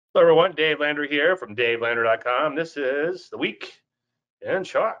Hello everyone, Dave Landry here from DaveLandry.com. This is the week in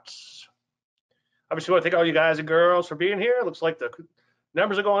charts. Obviously, I want to thank all you guys and girls for being here. Looks like the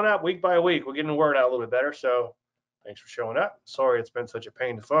numbers are going up week by week. We're getting the word out a little bit better, so thanks for showing up. Sorry it's been such a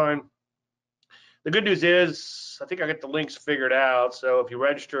pain to find. The good news is I think I got the links figured out, so if you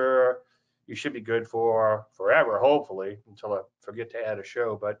register, you should be good for forever, hopefully, until I forget to add a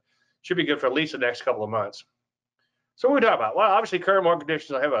show, but should be good for at least the next couple of months. So what are we talking about? Well, obviously current market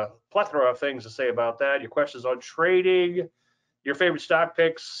conditions. I have a plethora of things to say about that. Your questions on trading, your favorite stock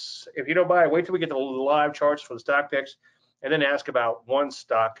picks. If you don't buy, wait till we get the live charts for the stock picks, and then ask about one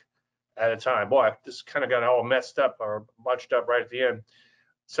stock at a time. Boy, this kind of got all messed up or bunched up right at the end.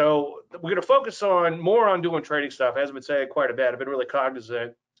 So we're going to focus more on doing trading stuff. As I've been saying quite a bit, I've been really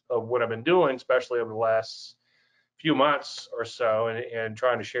cognizant of what I've been doing, especially over the last few months or so, and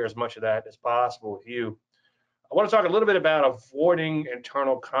trying to share as much of that as possible with you. I want to talk a little bit about avoiding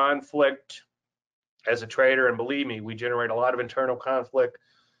internal conflict as a trader. And believe me, we generate a lot of internal conflict.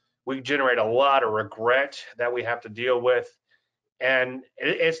 We generate a lot of regret that we have to deal with. And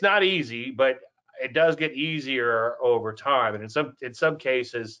it's not easy, but it does get easier over time. And in some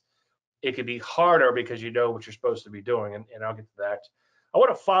cases, it can be harder because you know what you're supposed to be doing. And I'll get to that. I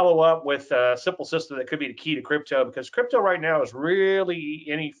want to follow up with a simple system that could be the key to crypto, because crypto right now is really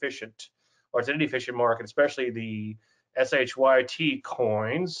inefficient, or it's an inefficient market, especially the SHYT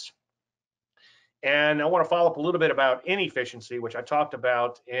coins. And I want to follow up a little bit about inefficiency, which I talked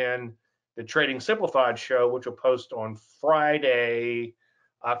about in the Trading Simplified show, which will post on Friday,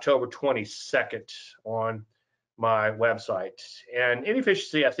 October 22nd on my website. And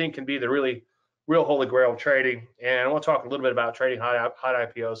inefficiency, I think, can be the real holy grail of trading. And I want to talk a little bit about trading hot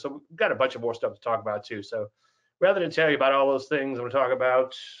IPOs. So we've got a bunch of more stuff to talk about too. So rather than tell you about all those things I'm going to talk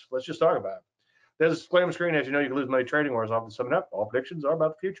about, let's just talk about it. There's a disclaimer screen. As you know, you can lose money trading wars. Often summing up, all predictions are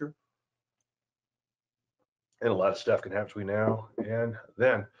about the future. And a lot of stuff can happen between now and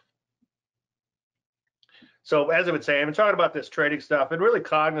then. So as I would say, I've been talking about this trading stuff. I've been really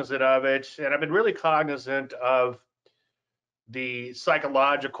cognizant of it, and I've been really cognizant of the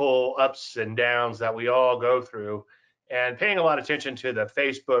psychological ups and downs that we all go through, and paying a lot of attention to the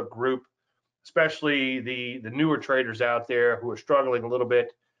Facebook group, especially the newer traders out there who are struggling a little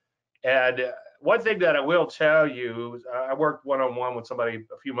bit. And one thing that I will tell you, I worked one-on-one with somebody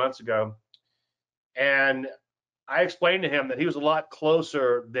a few months ago, and I explained to him that he was a lot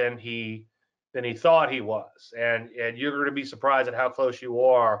closer than he thought he was, and you're going to be surprised at how close you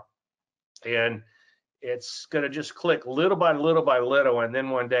are, and it's going to just click little by little by little, and then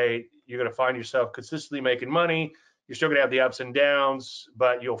one day you're going to find yourself consistently making money. You're still going to have the ups and downs,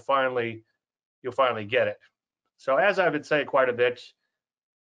 but you'll finally get it. So as I've been saying quite a bit,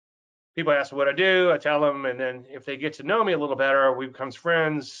 people ask me what I do, I tell them, and then if they get to know me a little better, we become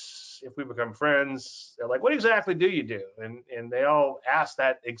friends. If we become friends, they're like, what exactly do you do? And they all ask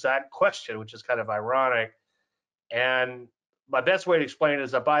that exact question, which is kind of ironic. And my best way to explain it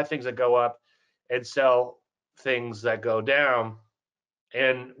is I buy things that go up and sell things that go down.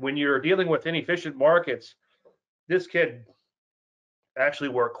 And when you're dealing with inefficient markets, this could actually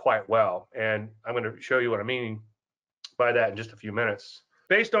work quite well. And I'm going to show you what I mean by that in just a few minutes.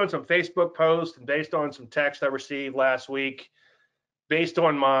 Based on some Facebook posts and based on some text I received last week, based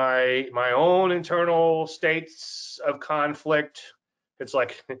on my own internal states of conflict, it's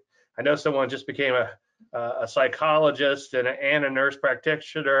like I know someone just became a psychologist and a nurse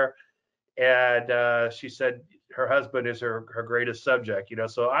practitioner, and she said her husband is her greatest subject.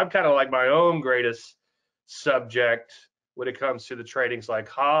 So I'm kind of like my own greatest subject when it comes to the trading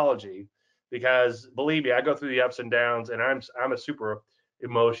psychology, because believe me, I go through the ups and downs, and I'm a super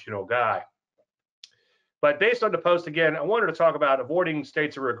emotional guy. But based on the post, again, I wanted to talk about avoiding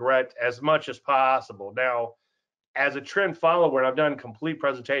states of regret as much as possible. Now, as a trend follower, and I've done complete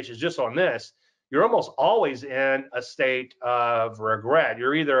presentations just on this, you're almost always in a state of regret.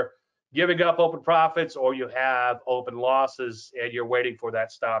 You're either giving up open profits or you have open losses and you're waiting for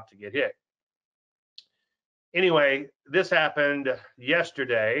that stop to get hit. Anyway, this happened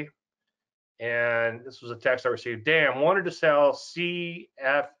yesterday, and this was a text I received. Damn, wanted to sell CFLT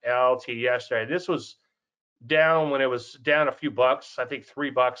yesterday. This was down when it was down a few bucks, I think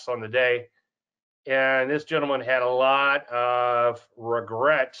 $3 on the day. And this gentleman had a lot of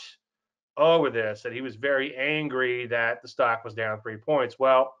regret over this, and he was very angry that the stock was down 3 points.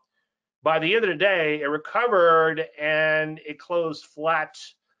 Well, by the end of the day, it recovered and it closed flat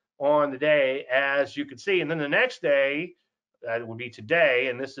on the day, as you can see. And then the next day, that would be today,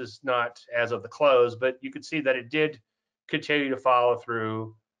 and this is not as of the close, but you could see that it did continue to follow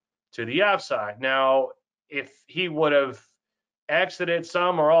through to the upside. Now, if he would have exited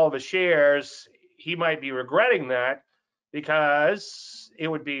some or all of his shares, he might be regretting that because it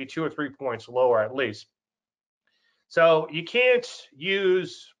would be 2 or 3 points lower at least. So you can't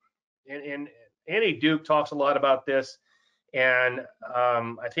use, and Andy Duke talks a lot about this, and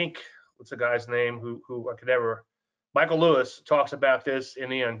I think what's the guy's name who I could never, Michael Lewis talks about this in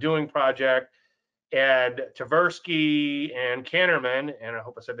the Undoing Project, and Tversky and Kanterman, and I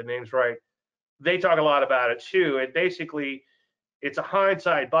hope I said the names right, they talk a lot about it too. And basically, it's a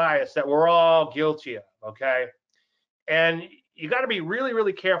hindsight bias that we're all guilty of, okay? And you got to be really,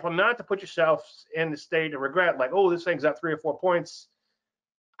 really careful not to put yourself in the state of regret, like, oh, this thing's up 3 or 4 points.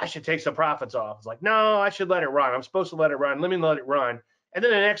 I should take some profits off. It's like, no, I should let it run. I'm supposed to let it run. Let me let it run. And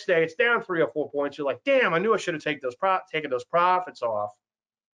then the next day, it's down 3 or 4 points. You're like, damn, I knew I should have taken those profits off.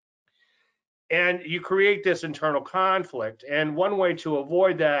 And you create this internal conflict. And one way to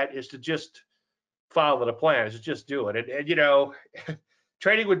avoid that is to just follow the plan, is to just do it. And you know,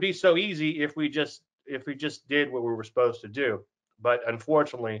 trading would be so easy if we just did what we were supposed to do. But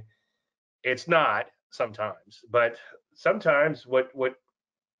unfortunately, it's not sometimes. But sometimes what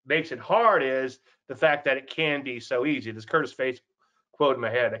makes it hard is the fact that it can be so easy. This Curtis Faith quote in my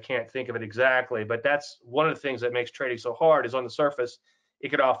head, I can't think of it exactly, but that's one of the things that makes trading so hard. Is on the surface, it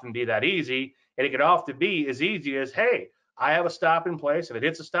could often be that easy, and it could often be as easy as, hey, I have a stop in place. If it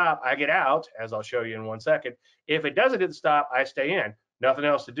hits a stop, I get out, as I'll show you in 1 second. If it doesn't hit the stop, I stay in. Nothing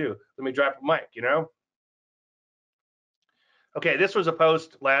else to do. Let me drop a mic, you know? Okay, this was a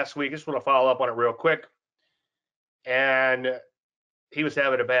post last week. I just want to follow up on it real quick. And he was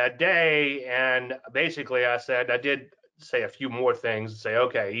having a bad day, and basically I did say a few more things and say,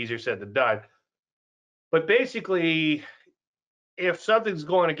 okay, easier said than done. But basically, if something's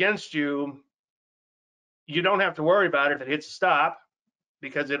going against you, you don't have to worry about it if it hits a stop,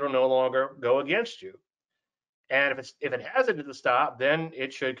 because it'll no longer go against you. And if it hasn't hit the stop, then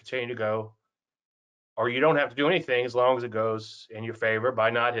it should continue to go, or you don't have to do anything as long as it goes in your favor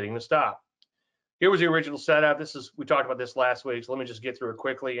by not hitting the stop. Here was the original setup. We talked about this last week, so let me just get through it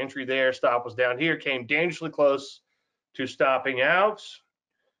quickly. Entry there, stop was down here, came dangerously close to stopping out.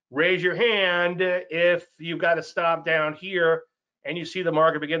 Raise your hand if you've got to stop down here and you see the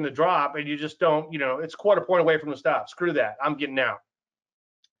market begin to drop and you just don't, it's quarter point away from the stop. Screw that. I'm getting out.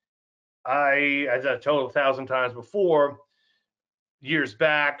 As I told 1,000 times before, years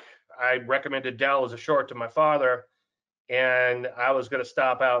back, I recommended Dell as a short to my father, and I was going to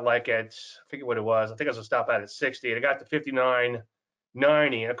stop out like at, I forget what it was. I think I was going to stop out at 60, and I got to 59.90,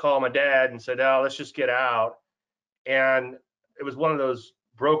 and I called my dad and said, oh, let's just get out. And it was one of those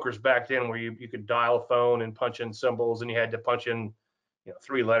brokers back then where you could dial a phone and punch in symbols, and you had to punch in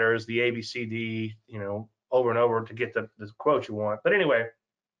 3 letters, the ABCD, over and over to get the quote you want. But anyway,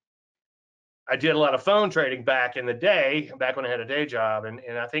 I did a lot of phone trading back in the day, back when I had a day job, and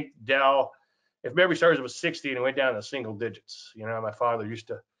I think Dell, if memory serves, it was 60 and it went down to single digits. My father used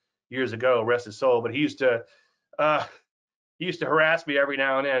to, years ago, rest his soul, but he used to harass me every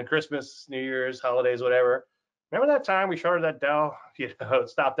now and then, Christmas, New Year's, holidays, whatever. Remember that time we shorted that Dell? It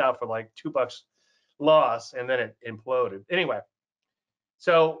stopped out for like $2 loss, and then it imploded. Anyway,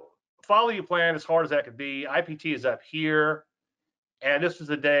 so follow your plan as hard as that could be. IPT is up here. And this was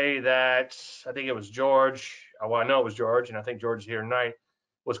the day that I think it was George, well, I know it was George, and I think George is here tonight,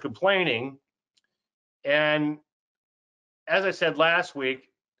 was complaining. And as I said last week,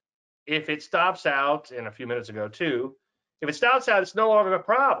 if it stops out, and a few minutes ago too, if it stops out, it's no longer a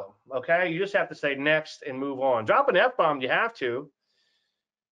problem, okay? You just have to say next and move on. Drop an F-bomb, you have to,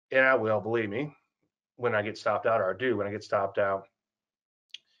 and I will, believe me, when I get stopped out, or I do when I get stopped out.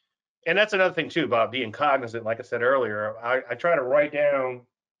 And that's another thing too about being cognizant. Like I said earlier, I try to write down,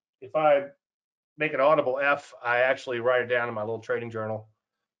 if I make an audible F, I actually write it down in my little trading journal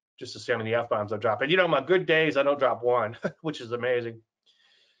just to see how many F-bombs I've dropped. And my good days, I don't drop one, which is amazing.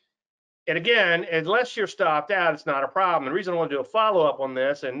 And again, unless you're stopped out, it's not a problem. The reason I want to do a follow-up on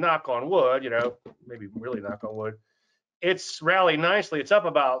this, and knock on wood, maybe really knock on wood, it's rallied nicely. It's up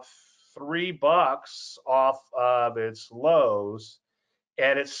about $3 off of its lows.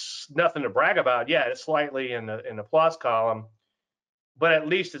 And it's nothing to brag about yet. It's slightly in the plus column, but at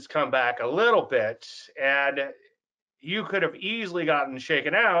least it's come back a little bit. And you could have easily gotten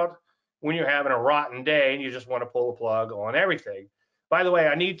shaken out when you're having a rotten day and you just want to pull the plug on everything. By the way,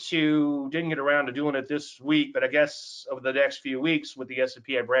 I didn't get around to doing it this week, but I guess over the next few weeks with the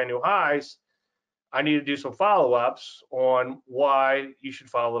S&P at brand new highs, I need to do some follow-ups on why you should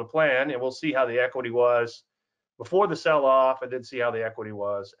follow the plan, and we'll see how the equity was before the sell-off, and then see how the equity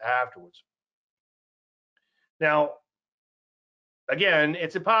was afterwards. Now, again,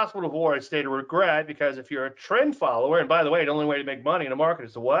 it's impossible to avoid a state of regret, because if you're a trend follower, and by the way, the only way to make money in the market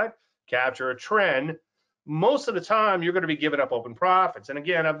is to what? Capture a trend. Most of the time, you're going to be giving up open profits. And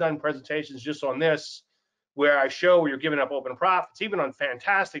again, I've done presentations just on this where I show where you're giving up open profits, even on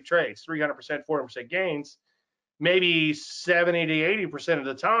fantastic trades, 300%, 400% gains. Maybe 70 to 80% of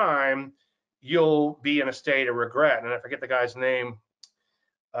the time, you'll be in a state of regret. And I forget the guy's name,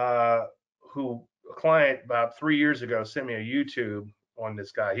 who a client about 3 years ago sent me a YouTube on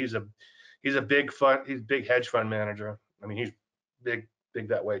this guy. He's a big hedge fund manager. I mean, he's big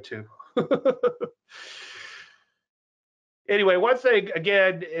that way too. Anyway, one thing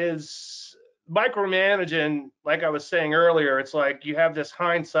again is micromanaging. Like I was saying earlier, it's like you have this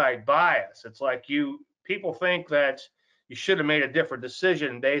hindsight bias. It's like people think that you should have made a different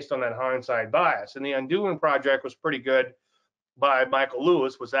decision based on that hindsight bias. And the Undoing Project was pretty good, by Michael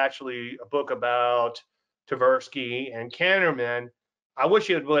Lewis, was actually a book about Tversky and Kahneman. I wish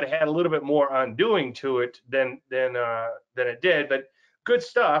it would have had a little bit more undoing to it than it did, but good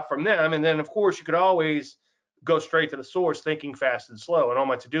stuff from them. And then of course you could always go straight to the source, Thinking Fast and Slow. And on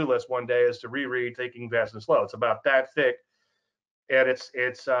my to-do list one day is to reread Thinking Fast and Slow. It's about that thick, and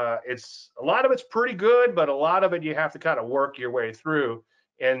it's a lot of it's pretty good, but a lot of it you have to kind of work your way through.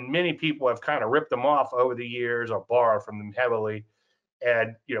 And many people have kind of ripped them off over the years or borrowed from them heavily,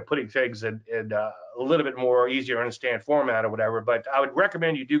 and putting things in a little bit more easier to understand format or whatever. But I would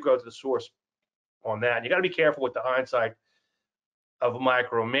recommend you do go to the source on that. You got to be careful with the hindsight of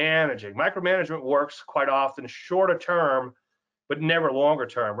micromanaging. Micromanagement works quite often shorter term, but never longer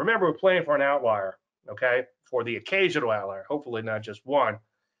term. Remember, we're playing for an outlier, okay? For the occasional outlier, hopefully not just one.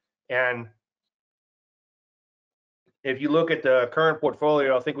 And if you look at the current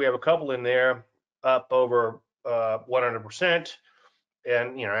portfolio, I think we have a couple in there up over 100%.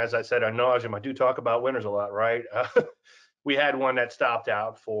 And as I said, ad nauseum, I do talk about winners a lot, right? We had one that stopped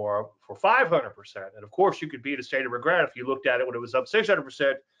out for 500%. And of course, you could be in a state of regret if you looked at it when it was up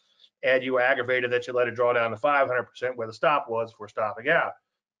 600% and you were aggravated that you let it draw down to 500% where the stop was for stopping out.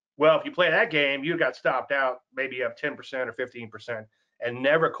 Well, if you play that game, you got stopped out maybe up 10% or 15% and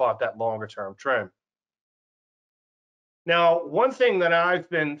never caught that longer term trend. Now, one thing that I've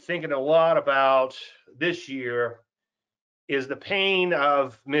been thinking a lot about this year is the pain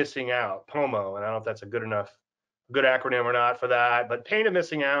of missing out, POMO. And I don't know if that's a good acronym or not for that, but pain of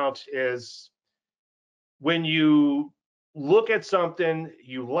missing out is when you look at something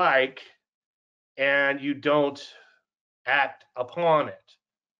you like and you don't act upon it.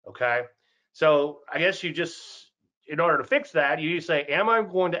 Okay. So I guess you just, in order to fix that, you say, am I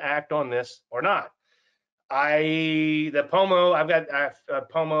going to act on this or not? I've got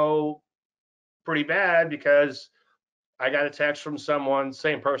POMO pretty bad because I got a text from someone,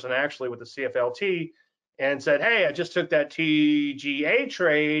 same person actually with the CFLT, and said, hey, I just took that TGA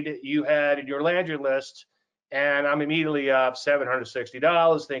trade you had in your Landry list, and I'm immediately up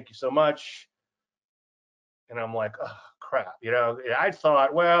 $760. Thank you so much. And I'm like, oh, crap. I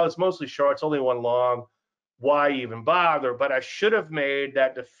thought, well, it's mostly short. It's only one long. Why even bother? But I should have made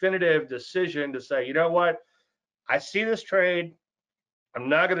that definitive decision to say, you know what? I see this trade. I'm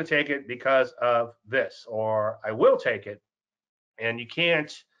not going to take it because of this, or I will take it. And you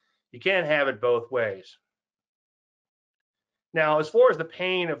can't have it both ways. Now, as far as the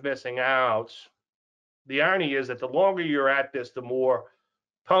pain of missing out, the irony is that the longer you're at this, the more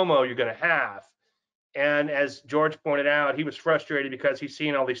POMO you're going to have. And as George pointed out, he was frustrated because he's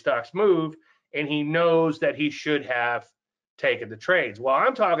seen all these stocks move and he knows that he should have taken the trades. Well,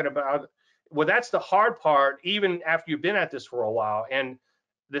 I'm talking about, well, that's the hard part, even after you've been at this for a while. And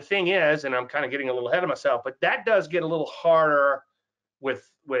the thing is, and I'm kind of getting a little ahead of myself, but that does get a little harder with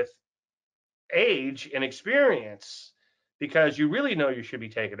age and experience, because you really know you should be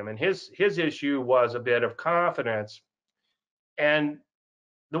taking them. And his issue was a bit of confidence. And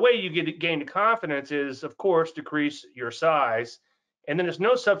the way you gain the confidence is, of course, decrease your size. And then there's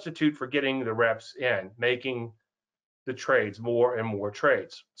no substitute for getting the reps in, making the trades, more and more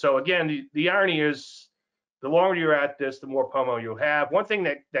trades. So again, the irony is, the longer you're at this, the more POMO you'll have. One thing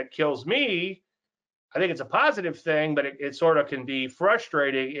that kills me, I think it's a positive thing, but it sort of can be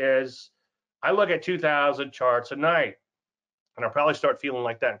frustrating, is I look at 2,000 charts a night. And I'll probably start feeling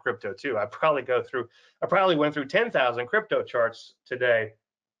like that in crypto too. I probably went through 10,000 crypto charts today.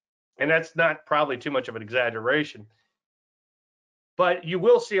 And that's not probably too much of an exaggeration. But you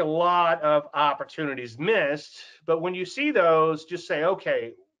will see a lot of opportunities missed. But when you see those, just say,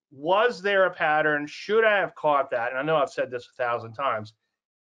 okay, was there a pattern? Should I have caught that? And I know I've said this 1,000 times.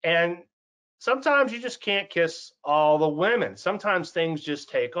 And sometimes you just can't kiss all the women. Sometimes things just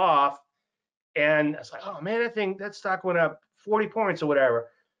take off. And it's like, oh man, I think that stock went up 40 points or whatever.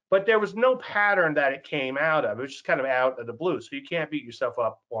 But there was no pattern that it came out of. It was just kind of out of the blue. So you can't beat yourself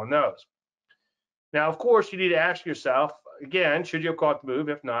up on those. Now, of course, you need to ask yourself, again, should you have caught the move?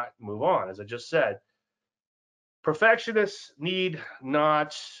 If not, move on. As I just said, perfectionists need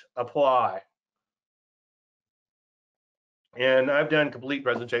not apply. And I've done complete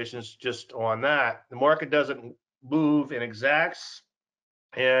presentations just on that. The market doesn't move in exacts,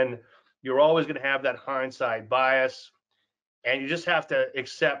 and you're always going to have that hindsight bias, and you just have to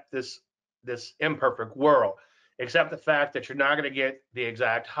accept this imperfect world. Accept the fact that you're not going to get the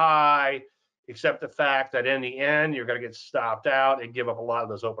exact high. Accept the fact that in the end you're going to get stopped out and give up a lot of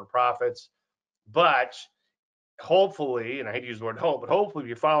those open profits. But hopefully, and I hate to use the word hope, but hopefully if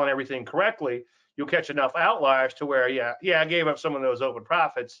you're following everything correctly, you'll catch enough outliers to where, yeah, I gave up some of those open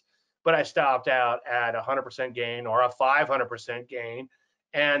profits, but I stopped out at 100% gain or a 500% gain,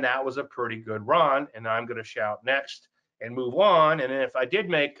 and that was a pretty good run. And I'm going to shout next and move on. And if I did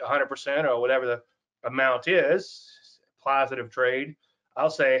make 100% or whatever the amount is, positive trade, I'll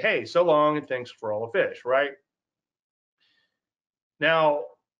say, hey, so long and thanks for all the fish, right? Now,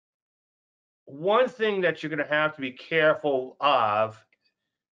 one thing that you're going to have to be careful of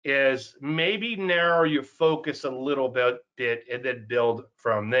is maybe narrow your focus a little bit and then build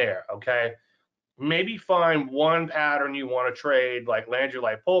from there, okay? Maybe find one pattern you want to trade, like Landry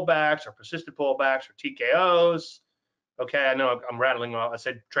light pullbacks or persistent pullbacks or TKOs. Okay, I know I'm rattling off. I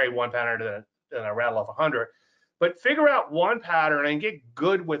said trade one pattern, then I rattle off 100. But figure out one pattern and get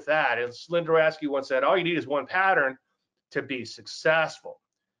good with that. As Landry once said, all you need is one pattern to be successful.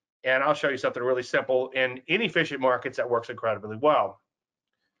 And I'll show you something really simple in inefficient markets that works incredibly well.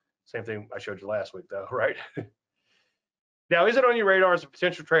 Same thing I showed you last week, though, right? Now, is it on your radar as a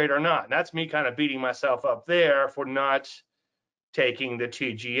potential trade or not? And that's me kind of beating myself up there for not taking the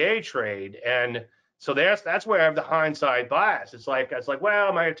TGA trade. And so that's where I have the hindsight bias. It's like, well,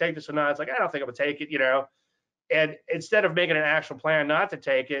 am I going to take this or not? It's like, I don't think I'm going to take it, you know. And instead of making an actual plan not to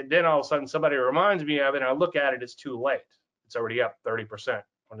take it, then all of a sudden somebody reminds me of it, and I look at it, it's too late. It's already up 30%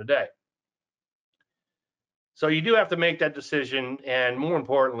 on the day. So you do have to make that decision, and more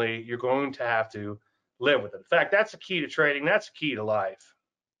importantly, you're going to have to live with it. In fact, that's the key to trading. That's the key to life.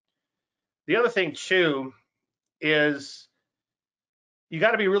 The other thing too is you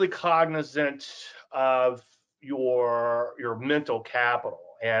got to be really cognizant of your mental capital.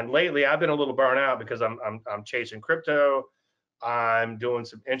 And lately, I've been a little burnt out because I'm chasing crypto. I'm doing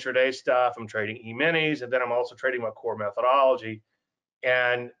some intraday stuff. I'm trading E-minis, and then I'm also trading my core methodology.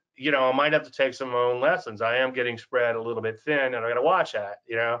 And you know, I might have to take some of my own lessons. I am getting spread a little bit thin, and I got to watch that,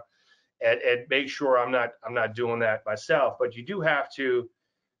 you know, and make sure I'm not doing that myself. But you do have to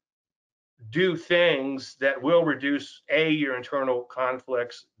do things that will reduce A, your internal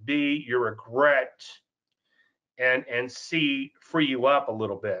conflicts, B, your regret, and C, free you up a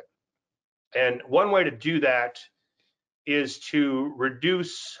little bit. And one way to do that is to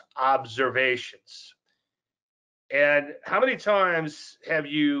reduce observations. And how many times have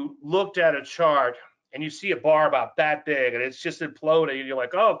you looked at a chart and you see a bar about that big and it's just imploding and you're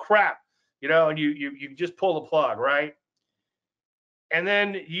like, oh crap, you know, and you just pull the plug, right? And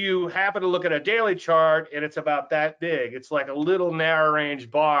then you happen to look at a daily chart and it's about that big. It's like a little narrow range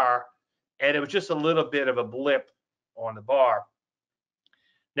bar, and it was just a little bit of a blip on the bar.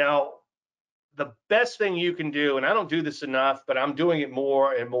 Now, the best thing you can do, and I don't do this enough, but I'm doing it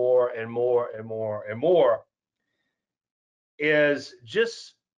more and more and more and more and more, is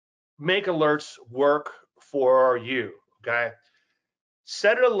just make alerts work for you, okay?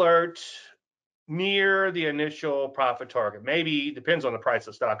 Set an alert near the initial profit target. Maybe, depends on the price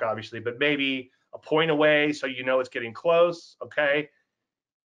of stock, obviously, but maybe a point away so you know it's getting close, okay?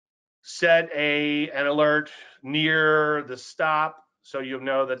 Set an alert near the stop so you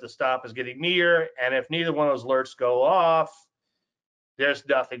know that the stop is getting near, and if neither one of those alerts go off, there's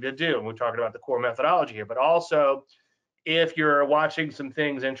nothing to do. And we're talking about the core methodology here, but also if you're watching some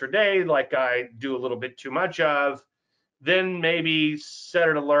things intraday, like I do a little bit too much of, then maybe set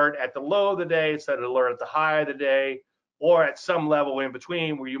an alert at the low of the day, set an alert at the high of the day, or at some level in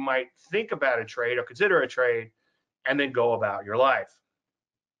between where you might think about a trade or consider a trade, and then go about your life.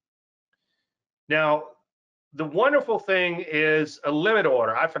 Now, the wonderful thing is a limit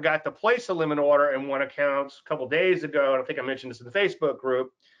order. I forgot to place a limit order in one account a couple days ago, and I think I mentioned this in the Facebook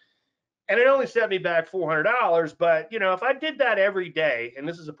group. And it only set me back $400, but you know, if I did that every day, and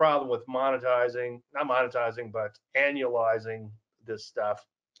this is a problem with not monetizing, but annualizing this stuff.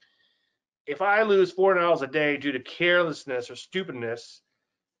 If I lose $400 a day due to carelessness or stupidness,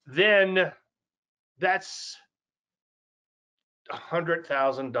 then that's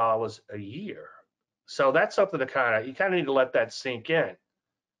 $100,000 a year. So that's something to you kind of need to let that sink in.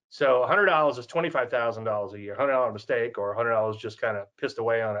 So $100 is $25,000 a year, $100 mistake, or $100 just kind of pissed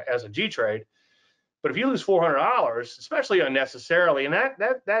away on as a G trade. But if you lose $400, especially unnecessarily, and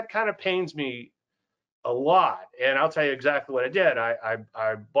that kind of pains me a lot. And I'll tell you exactly what I did.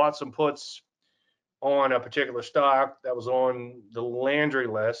 I bought some puts on a particular stock that was on the Landry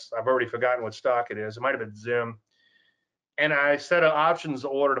list. I've already forgotten what stock it is. It might have been Zim. And I set an options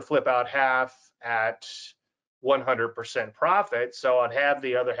order to flip out half at 100% profit. So I'd have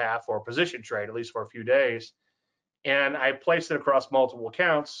the other half for a position trade, at least for a few days. And I placed it across multiple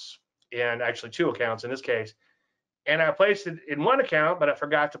accounts, and actually 2 accounts in this case. And I placed it in one account, but I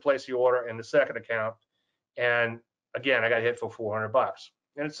forgot to place the order in the second account. And again, I got hit for $400,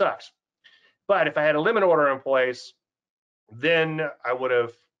 and it sucks. But if I had a limit order in place, then I would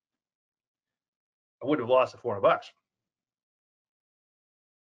have lost the $400.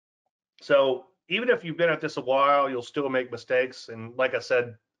 So even if you've been at this a while, you'll still make mistakes. And like I said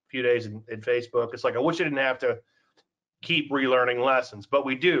a few days in Facebook, it's like I wish I didn't have to keep relearning lessons, but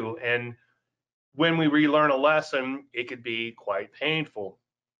we do. And when we relearn a lesson, it could be quite painful.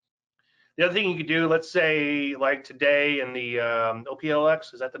 The other thing you could do, let's say like today in the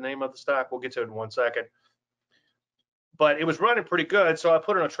OPLX, is that the name of the stock? We'll get to it in 1 second. But it was running pretty good, so I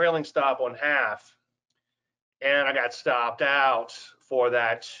put in a trailing stop on half, and I got stopped out for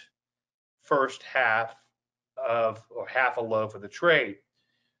that first half of, or half a loaf of the trade.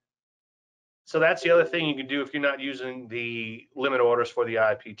 So that's the other thing you can do if you're not using the limit orders for the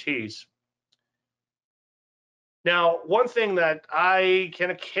IPTs. Now, one thing that I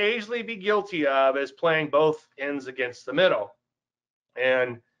can occasionally be guilty of is playing both ends against the middle.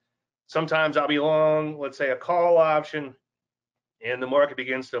 And sometimes I'll be long, let's say a call option, and the market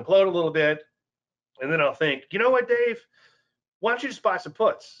begins to implode a little bit. And then I'll think, you know what, Dave, why don't you just buy some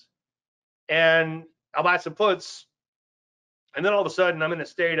puts? And I'll buy some puts. And then all of a sudden I'm in a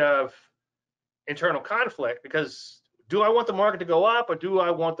state of internal conflict, because do I want the market to go up, or do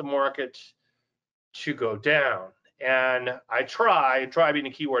I want the market to go down? And I try being the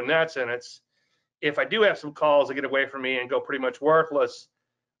keyword in that sentence. If I do have some calls that get away from me and go pretty much worthless,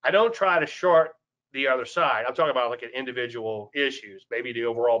 I don't try to short the other side. I'm talking about like an individual issues. Maybe the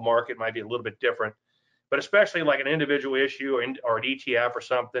overall market might be a little bit different, but especially like an individual issue or an ETF or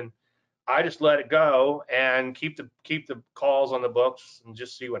something, I just let it go and keep the calls on the books and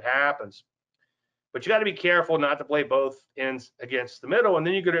just see what happens. But you got to be careful not to play both ends against the middle, and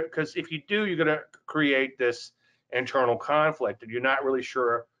then you're gonna, because if you do, you're gonna create this internal conflict, and you're not really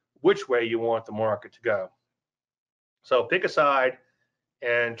sure which way you want the market to go. So pick a side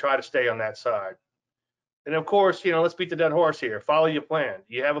and try to stay on that side. And of course, let's beat the dead horse here. Follow your plan.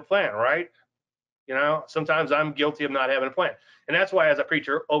 You have a plan, right? Sometimes I'm guilty of not having a plan, and that's why, as I preach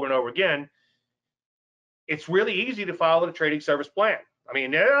over and over again, it's really easy to follow the trading service plan. I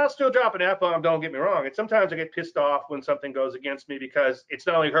mean, I'll still drop an F-bomb, don't get me wrong. And sometimes I get pissed off when something goes against me, because it's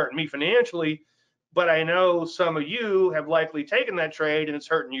not only hurting me financially, but I know some of you have likely taken that trade and it's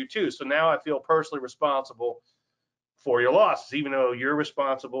hurting you too. So now I feel personally responsible for your losses, even though you're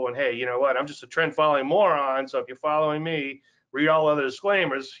responsible. And hey, you know what? I'm just a trend following moron. So if you're following me, read all other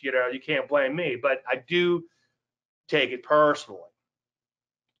disclaimers, you can't blame me. But I do take it personally.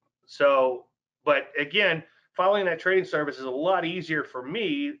 So, but again, following that trading service is a lot easier for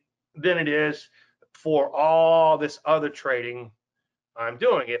me than it is for all this other trading I'm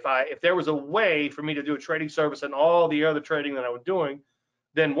doing. If there was a way for me to do a trading service and all the other trading that I was doing,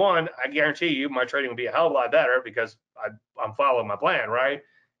 then one, I guarantee you my trading would be a hell of a lot better, because I'm following my plan, right?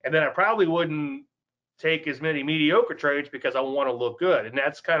 And then I probably wouldn't take as many mediocre trades, because I want to look good. And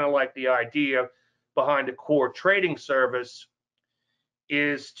that's kind of like the idea behind a core trading service,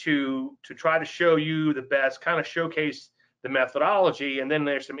 is to try to show you the best, kind of showcase the methodology. And then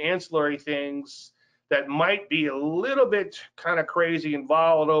there's some ancillary things that might be a little bit kind of crazy and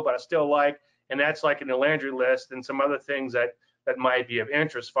volatile, but I still like, and that's like in the Landry list, and some other things that might be of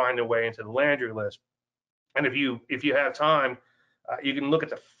interest, find a way into the Landry list. And if you have time, you can look at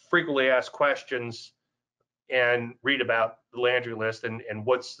the frequently asked questions and read about the Landry list and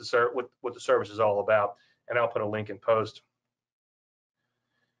what the service is all about. And I'll put a link in post.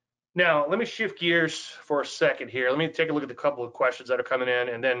 Now, let me shift gears for a second here. Let me take a look at the couple of questions that are coming in,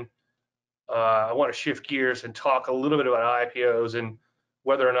 and then I want to shift gears and talk a little bit about IPOs and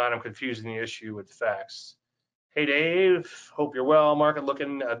whether or not I'm confusing the issue with the facts. Hey, Dave, hope you're well. Market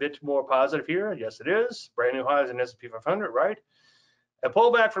looking a bit more positive here. Yes, it is. Brand new highs in S&P 500, right? A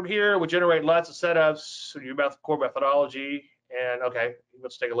pullback from here would generate lots of setups. So you're about the core methodology. And, okay,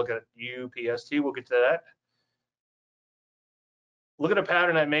 let's take a look at UPST. We'll get to that. look at a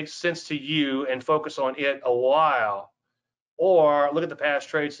pattern that makes sense to you and focus on it a while, or look at the past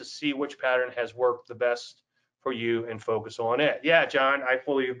trades to see which pattern has worked the best for you and focus on it. Yeah, John, I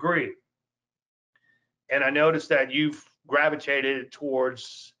fully agree. And I noticed that you've gravitated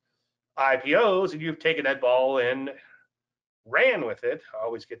towards IPOs and you've taken that ball and ran with it. I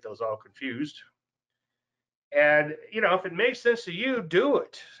always get those all confused. And, you know, if it makes sense to you, do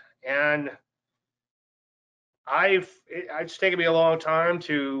it. And it's taken me a long time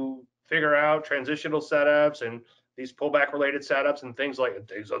to figure out transitional setups and these pullback related setups and things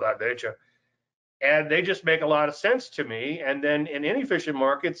of that nature. And they just make a lot of sense to me. And then in inefficient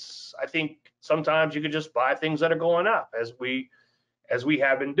markets, I think sometimes you can just buy things that are going up, as we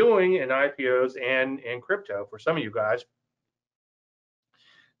have been doing in IPOs and in crypto for some of you guys.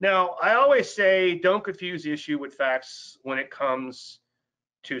 Now, I always say don't confuse the issue with facts when it comes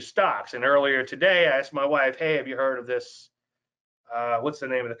to stocks. And earlier today, I asked my wife, hey, have you heard of this? What's the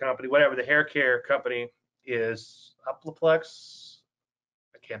name of the company? Whatever the hair care company is, Upliplex.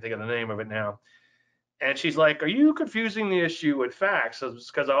 I can't think of the name of it now. And she's like, are you confusing the issue with facts?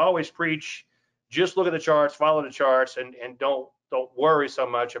 Because I always preach, just look at the charts, follow the charts, and don't worry so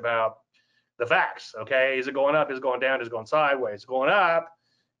much about the facts. Okay, is it going up? Is it going down? Is it going sideways? It's going up,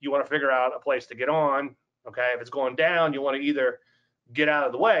 you want to figure out a place to get on. Okay, if it's going down, you want to either get out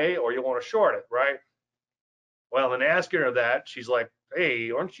of the way or you want to short it, right? Well, in asking her that, she's like, hey,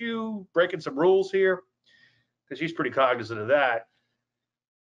 aren't you breaking some rules here? Because she's pretty cognizant of that.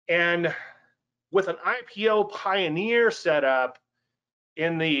 And with an IPO pioneer setup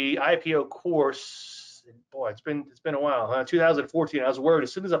in the IPO course, boy, it's been a while, huh? 2014, I was worried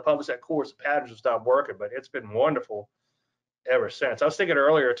as soon as I published that course, the patterns would stop working, but it's been wonderful ever since. I was thinking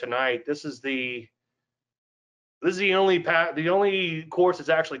earlier tonight, this is the only course that's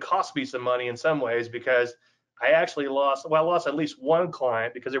actually cost me some money in some ways, because I actually lost at least one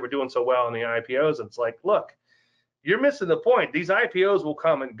client because they were doing so well in the IPOs. And it's like, look, you're missing the point. These IPOs will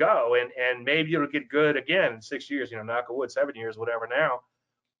come and go, and maybe it'll get good again in 6 years, knock on wood, 7 years, whatever now.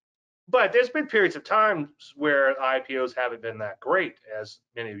 But there's been periods of times where IPOs haven't been that great, as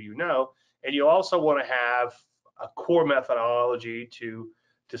many of you know. And you also want to have a core methodology to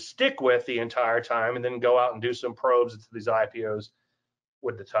stick with the entire time, and then go out and do some probes into these IPOs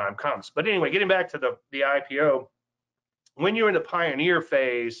when the time comes. But anyway, getting back to the IPO, when you're in the pioneer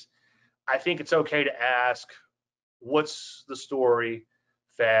phase, I think it's okay to ask, what's the story,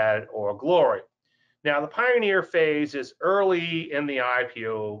 fad or glory? Now, the pioneer phase is early in the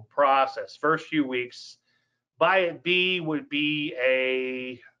IPO process, first few weeks. Buy at B would be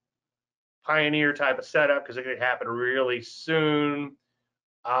a pioneer type of setup because it could happen really soon.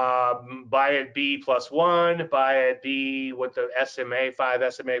 Buy at B +1, buy at B with the SMA,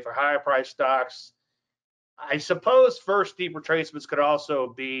 5 SMA for higher price stocks. I suppose first deep retracements could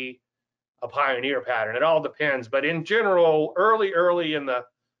also be a pioneer pattern. It all depends, but in general, early in the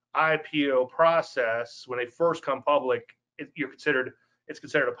IPO process, when they first come public, it's considered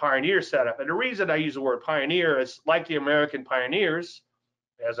a pioneer setup. And the reason I use the word pioneer is, like the American pioneers,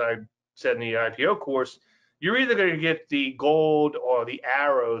 as I said in the IPO course, you're either going to get the gold or the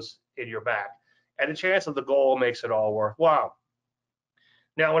arrows in your back, and the chance of the gold makes it all worthwhile.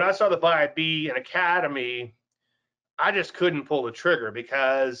 Now, when I saw the buy at B and Academy, I just couldn't pull the trigger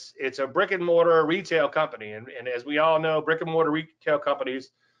because it's a brick and mortar retail company. And as we all know, brick and mortar retail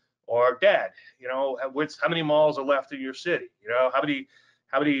companies are dead. How many malls are left in your city? How many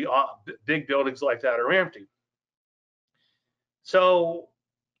big buildings like that are empty? So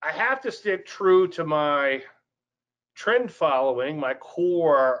I have to stick true to my trend following, my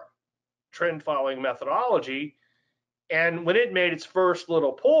core trend following methodology. And when it made its first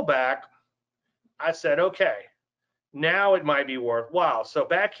little pullback, I said, okay, now it might be worthwhile. So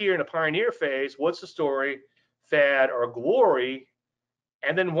back here in the pioneer phase, what's the story, fad or glory?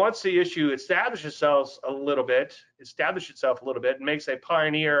 And then once the issue establishes itself a little bit, and makes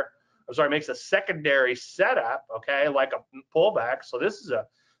a secondary setup, okay, like a pullback. So this is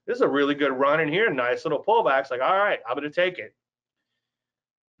a really good run in here, nice little pullbacks. Like, all right, I'm going to take it.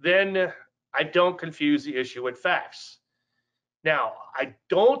 Then I don't confuse the issue with facts. Now, I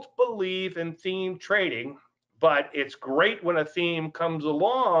don't believe in theme trading, but it's great when a theme comes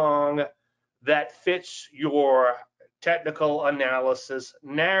along that fits your technical analysis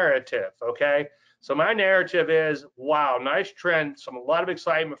narrative, okay? So my narrative is, wow, nice trend, a lot of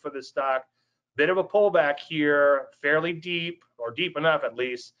excitement for this stock, bit of a pullback here, fairly deep, or deep enough at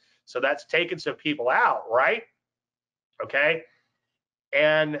least, so that's taken some people out, right? Okay,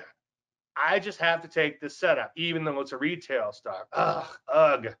 and I just have to take this setup, even though it's a retail stock.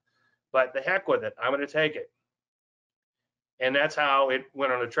 Ugh, but the heck with it, I'm going to take it. And that's how it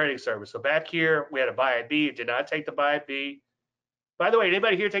went on the trading service. So back here, we had a buy at B. It did not take the buy at B. By the way,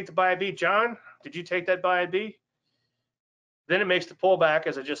 anybody here take the buy at B? John, did you take that buy at B? Then it makes the pullback,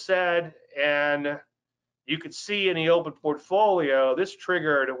 as I just said, and you could see in the open portfolio, this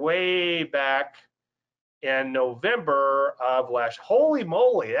triggered way back in November of last. Holy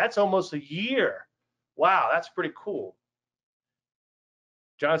moly, that's almost a year. Wow, that's pretty cool.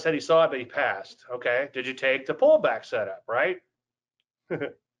 John said he saw it, but he passed. Okay, did you take the pullback setup, right? I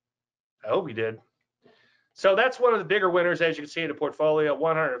hope he did. So that's one of the bigger winners, as you can see in the portfolio,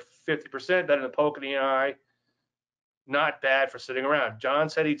 150%, better than poke in the eye. Not bad for sitting around. John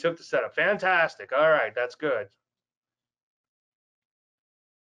said he took the setup. Fantastic. All right, that's good.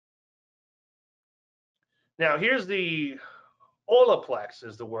 Now, here's the Olaplex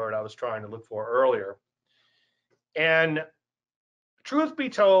is the word I was trying to look for earlier. And truth be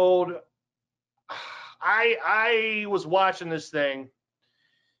told, I was watching this thing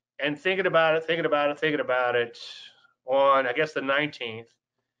and thinking about it on, I guess, the 19th.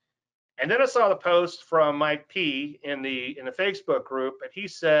 And then I saw the post from Mike P in the Facebook group, and he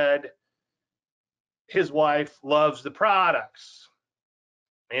said his wife loves the products.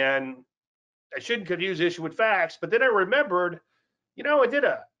 And I shouldn't confuse issue with facts, but then I remembered, I did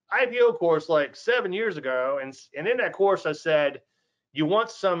a IPO course like 7 years ago, and in that course I said, you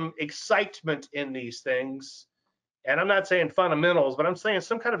want some excitement in these things. And I'm not saying fundamentals, but I'm saying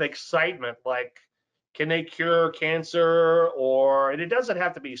some kind of excitement, like can they cure cancer? And it doesn't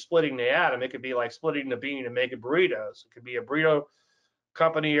have to be splitting the atom. It could be like splitting the bean and making burritos. It could be a burrito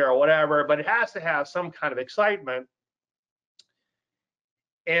company or whatever, but it has to have some kind of excitement.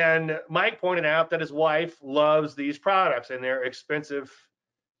 And Mike pointed out that his wife loves these products, and they're expensive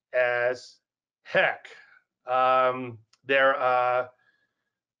as heck. They're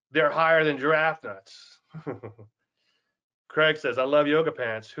higher than giraffe nuts. Craig says, I love yoga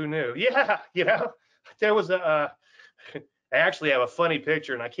pants. Who knew? Yeah, there was I actually have a funny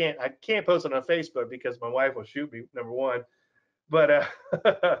picture, and I can't post it on Facebook because my wife will shoot me, number one. But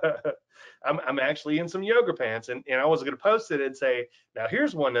I'm actually in some yoga pants, and I was going to post it and say, now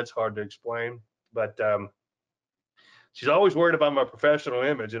here's one that's hard to explain, but she's always worried about my professional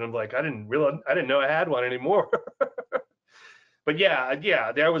image, and I'm like, I didn't know I had one anymore. But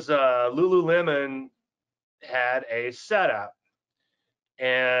yeah, there was Lululemon had a setup,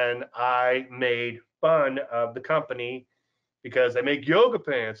 and I made fun of the company because they make yoga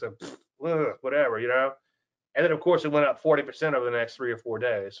pants and whatever, And then of course it went up 40% over the next 3 or 4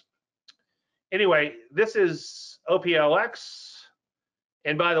 days. Anyway, this is OPLX.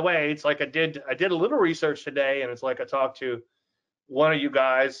 And by the way, it's like I did a little research today, and it's like I talked to one of you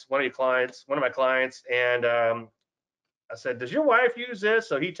guys, one of my clients, and I said, does your wife use this?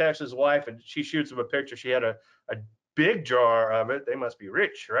 So he texts his wife, and she shoots him a picture. She had a big jar of it. They must be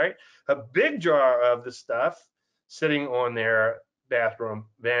rich, right? A big jar of the stuff sitting on their bathroom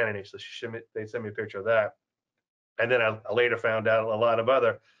vanity. So they sent me a picture of that. And then I later found out a lot of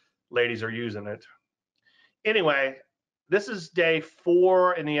other ladies are using it. Anyway, this is day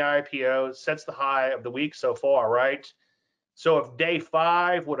 4 in the IPO. It sets the high of the week so far, right? So if day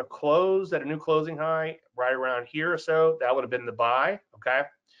 5 would have closed at a new closing high right around here or so, that would have been the buy, okay?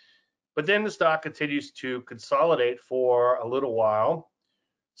 But then the stock continues to consolidate for a little while.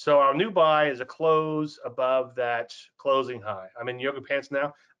 So our new buy is a close above that closing high. I'm in yoga pants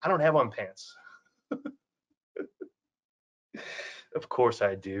now. I don't have on pants. Of course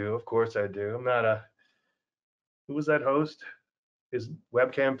I do. Of course I do. I'm not a, who was that host? His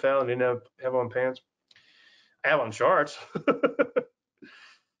webcam fell and didn't have on pants. I have on shorts.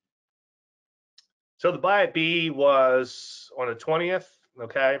 So the buy at B was on the 20th,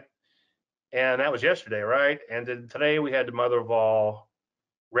 okay? And that was yesterday, right? And then today we had the mother of all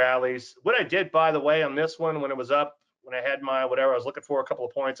rallies. What I did, by the way, on this one, when it was up, when I had my whatever I was looking for, a couple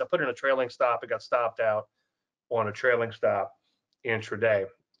of points, I put in a trailing stop. It got stopped out on a trailing stop intraday.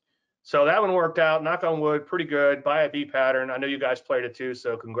 So that one worked out, knock on wood, pretty good. Buy at B pattern. I know you guys played it too,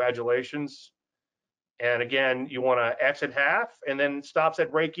 so congratulations. And again, you want to exit half and then stops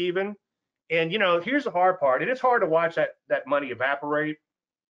at break even. And here's the hard part. It is hard to watch that money evaporate.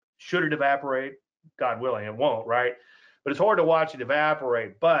 Should it evaporate? God willing, it won't, right? But it's hard to watch it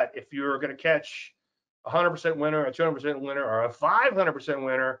evaporate. But if you're going to catch a 100% winner, a 200% winner, or a 500%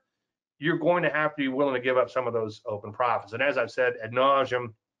 winner, you're going to have to be willing to give up some of those open profits. And as I've said ad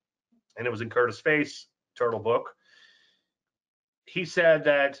nauseum, and it was in Curtis Faith's Turtle book, he said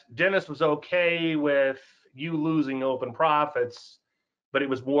that Dennis was okay with you losing open profits, but he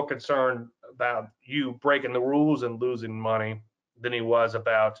was more concerned about you breaking the rules and losing money than he was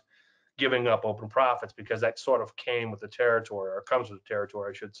about giving up open profits, because that sort of came with the territory, or comes with the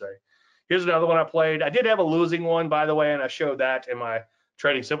territory, I should say. Here's another one I played. I did have a losing one, by the way, and I showed that in my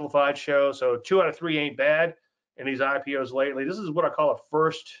Trading Simplified show. So 2 out of 3 ain't bad in these IPOs lately. This is what I call a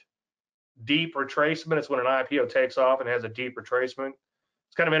first deep retracement. It's when an IPO takes off and has a deep retracement.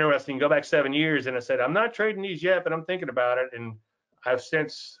 It's kind of interesting. Go back 7 years, and I said, I'm not trading these yet, but I'm thinking about it. And I've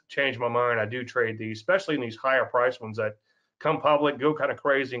since changed my mind. I do trade these, especially in these higher price ones that come public, go kind of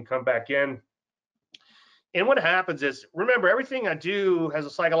crazy, and come back in. And what happens is, remember, everything I do has a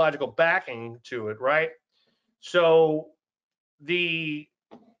psychological backing to it, right? So you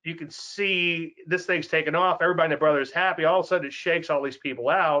can see this thing's taken off. Everybody and their brother is happy. All of a sudden, it shakes all these people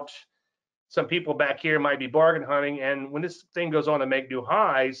out. Some people back here might be bargain hunting. And when this thing goes on to make new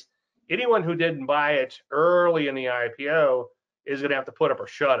highs, anyone who didn't buy it early in the IPO is going to have to put up or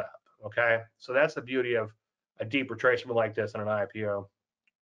shut up. Okay. So that's the beauty of a deep retracement like this in an IPO.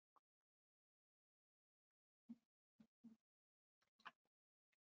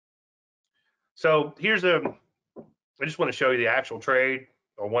 So I just want to show you the actual trade,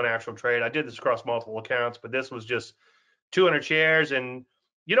 or one actual trade. I did this across multiple accounts, but this was just 200 shares, and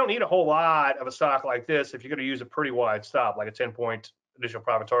you don't need a whole lot of a stock like this if you're going to use a pretty wide stop, like a 10-point initial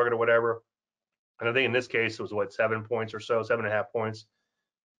profit target or whatever. And I think in this case it was what, 7 points or so, 7.5 points.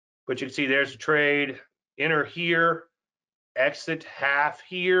 But you can see there's a trade, enter here, exit half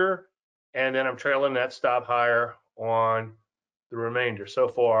here, and then I'm trailing that stop higher on the remainder. So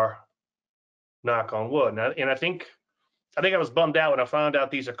far, knock on wood. And I think I was bummed out when I found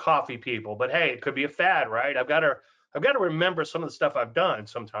out these are coffee people, but hey, it could be a fad, right? I've got to remember some of the stuff I've done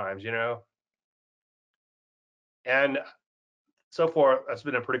sometimes, you know. And so far, that's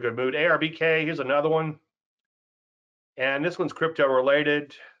been a pretty good mood. ARBK, here's another one, and this one's crypto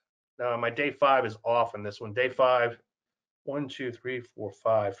related. My day 5 is off on this one. Day 5, 1, 2, 3, 4,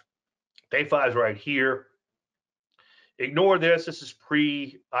 5. Day 5 is right here. Ignore this. This is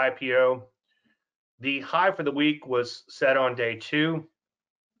pre-IPO. The high for the week was set on day 2.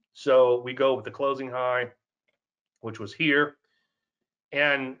 So we go with the closing high, which was here.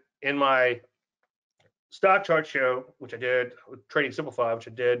 And in my stock chart show, which I did, Trading Simplified,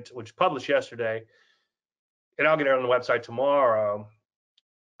 which published yesterday, and I'll get it on the website tomorrow,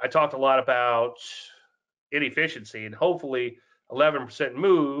 I talked a lot about inefficiency, and hopefully 11%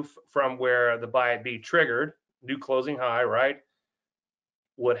 move from where the buy it be triggered, new closing high, right,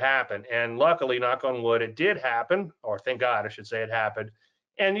 would happen. And luckily, knock on wood, it did happen, or thank God, I should say, it happened.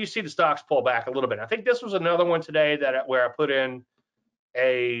 And you see the stocks pull back a little bit. I think this was another one today where I put in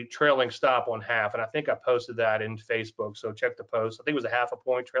a trailing stop on half, and I think I posted that in Facebook, so check the post. I think it was a 0.5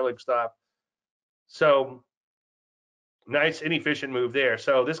 point trailing stop. So nice inefficient move there.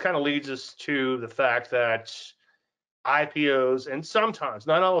 So this kind of leads us to the fact that IPOs, and sometimes,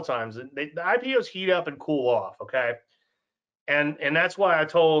 not all the times, the IPOs heat up and cool off, okay? And that's why I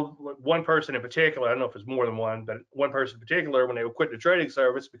told one person in particular, I don't know if it's more than one, but one person in particular, when they were quitting the trading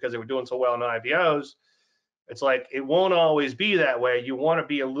service because they were doing so well in IPOs, it's like, it won't always be that way. You want to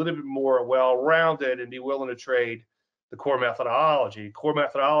be a little bit more well-rounded and be willing to trade the core methodology. Core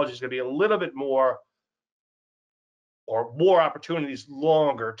methodology is going to be a little bit more, or more opportunities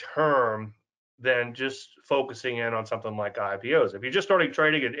longer term than just focusing in on something like IPOs. If you're just starting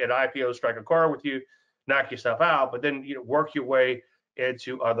trading at IPOs, strike a chord with you, knock yourself out, but then work your way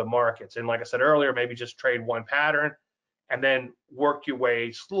into other markets. And like I said earlier, maybe just trade one pattern and then work your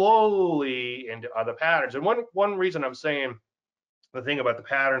way slowly into other patterns. And one reason I'm saying the thing about the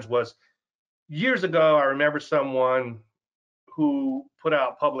patterns was, years ago, I remember someone who put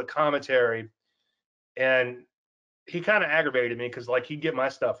out public commentary, and he kind of aggravated me because, like, he'd get my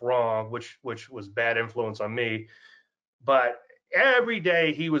stuff wrong, which was bad influence on me. But every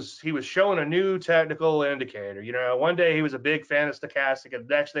day he was showing a new technical indicator. You know, one day he was a big fan of stochastic, and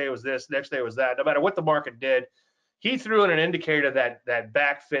the next day it was this, next day it was that. No matter what the market did, he threw in an indicator that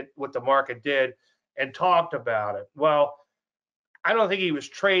backfit what the market did and talked about it. Well, I don't think he was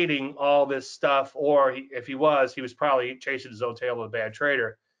trading all this stuff, or if he was probably chasing his own tail with a bad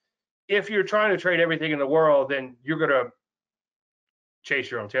trader. If you're trying to trade everything in the world, then you're going to chase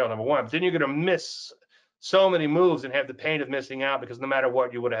your own tail, number one. But then you're going to miss so many moves and have the pain of missing out, because no matter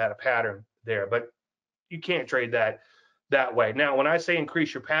what, you would have had a pattern there. But you can't trade that way. Now, when I say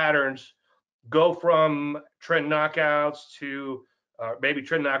increase your patterns, go from trend knockouts to maybe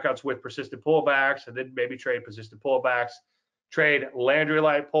trend knockouts with persistent pullbacks, and then maybe trade persistent pullbacks. Trade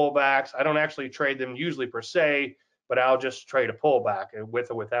Landry-like pullbacks. I don't actually trade them usually per se, but I'll just trade a pullback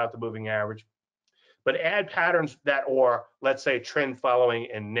with or without the moving average. But add patterns that are, let's say, trend following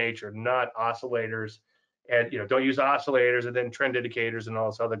in nature, not oscillators And don't use oscillators and then trend indicators and all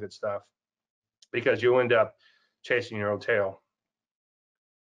this other good stuff, because you end up chasing your own tail.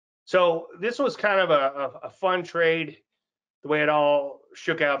 So this was kind of a fun trade, the way it all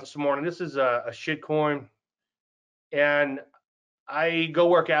shook out this morning. This is a shit coin, and I go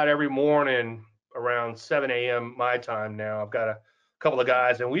work out every morning around 7 a.m. my time now. I've got a couple of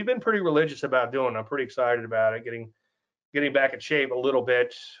guys, and we've been pretty religious about doing it. I'm pretty excited about it, getting back in shape a little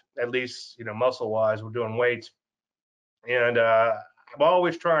bit, at least muscle wise. We're doing weights, and I'm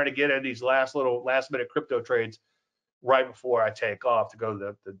always trying to get in these last minute crypto trades right before I take off to go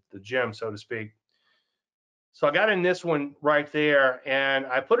to the gym, so to speak. So I got in this one right there, and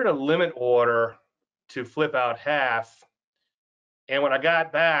I put in a limit order to flip out half. And when I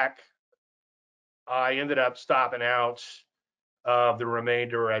got back, I ended up stopping out of the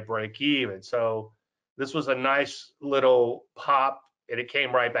remainder at break even. So this was a nice little pop, and it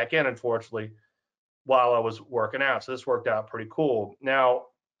came right back in, unfortunately, while I was working out. So this worked out pretty cool. Now,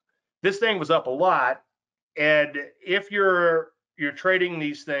 this thing was up a lot, and if you're trading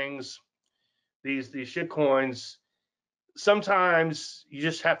these things, these shit coins, sometimes you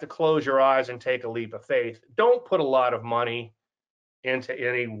just have to close your eyes and take a leap of faith. Don't put a lot of money into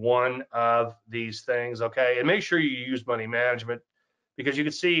any one of these things, okay? And make sure you use money management, because you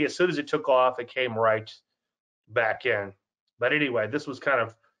can see as soon as it took off, it came right back in. But anyway, this was kind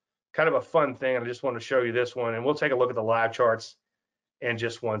of a fun thing. I just want to show you this one, and we'll take a look at the live charts in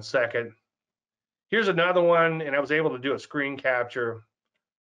just 1 second. Here's another one, and I was able to do a screen capture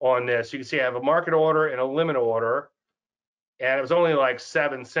on this. You can see I have a market order and a limit order, and it was only like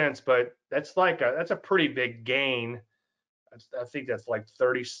 7 cents, but that's a pretty big gain. I think that's like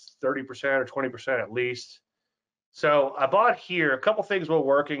 30% or 20% at least. So I bought here. A couple things were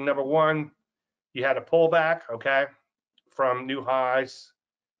working. Number one, you had a pullback, okay, from new highs,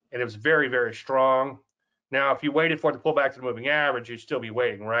 and it was very, very strong. Now, if you waited for it to pull back to the moving average, you'd still be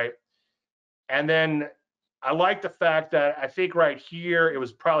waiting, right? And then I like the fact that I think right here, it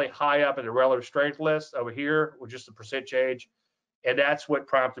was probably high up in the relative strength list over here with just the percent change. And that's what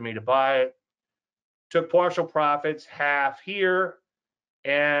prompted me to buy it. Took partial profits, half here,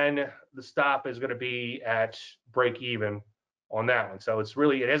 and the stop is going to be at break even on that one. So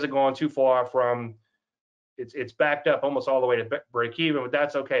it hasn't gone too far from, it's backed up almost all the way to break even, but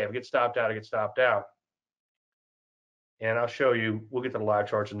that's okay. If it gets stopped out, it gets stopped out. And I'll show you, we'll get to the live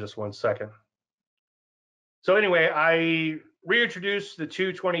charts in just 1 second. So anyway, I reintroduced the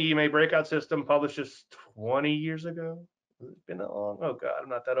 220 EMA breakout system, published just 20 years ago. Has it been that long? Oh God, I'm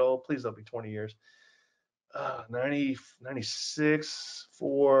not that old. Please don't be 20 years. 96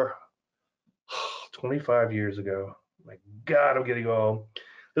 for 25 years ago. My God, I'm getting old.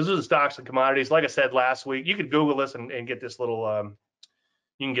 This is the stocks and commodities. Like I said last week, you could Google this and get this little,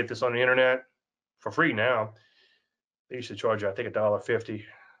 you can get this on the internet for free now. They used to charge you, I think, $1.50.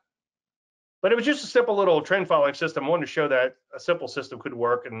 But it was just a simple little trend following system. I wanted to show that a simple system could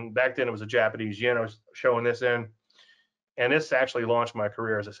work. And back then it was a Japanese yen I was showing this in. And this actually launched my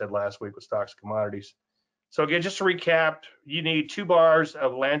career, as I said last week, with stocks and commodities. So again, just to recap, you need 2 bars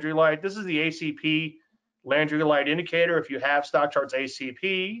of Landry light. This is the ACP Landry light indicator. If you have Stock Charts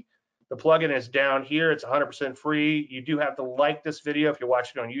ACP, the plugin is down here. It's 100% free. You do have to like this video if you're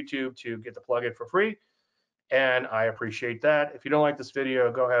watching on YouTube to get the plugin for free, and I appreciate that. If you don't like this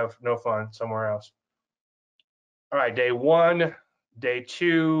video, go have no fun somewhere else. All right, day 1, day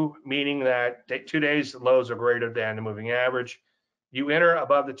 2, meaning that 2 days lows are greater than the moving average. You enter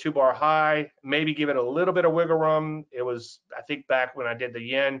above the 2-bar high, maybe give it a little bit of wiggle room. It was, I think back when I did the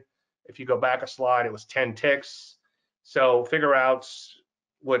yen, if you go back a slide, it was 10 ticks. So figure out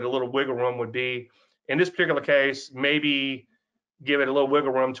what a little wiggle room would be. In this particular case, maybe give it a little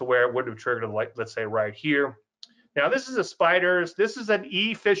wiggle room to where it would have triggered, like, let's say right here. Now this is a spiders. This is an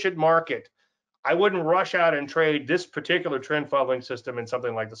efficient market. I wouldn't rush out and trade this particular trend following system in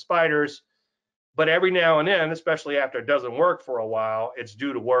something like the spiders. But every now and then, especially after it doesn't work for a while, it's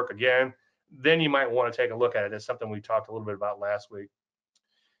due to work again. Then you might want to take a look at it. It's something we talked a little bit about last week.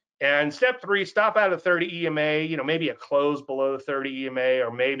 And step 3, stop out of 30 EMA, maybe a close below the 30 EMA,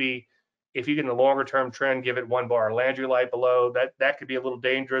 or maybe if you get in a longer term trend, give it 1 bar Landry light below. That could be a little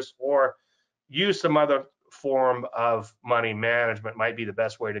dangerous, or use some other form of money management might be the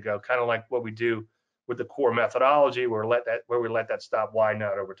best way to go, kind of like what we do with the core methodology, where we let that stop widen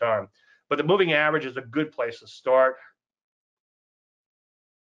out over time. But the moving average is a good place to start.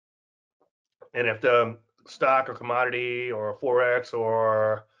 And if the stock or commodity or Forex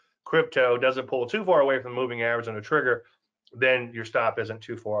or crypto doesn't pull too far away from the moving average on the trigger, then your stop isn't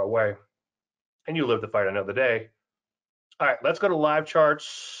too far away. And you live to fight another day. All right, let's go to live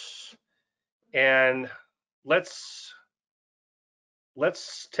charts. And let's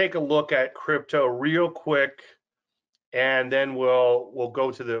take a look at crypto real quick, and then we'll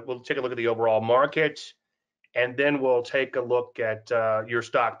take a look at the overall market, and then we'll take a look at your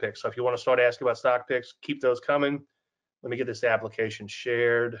stock picks. So if you want to start asking about stock picks, keep those coming. Let me get this application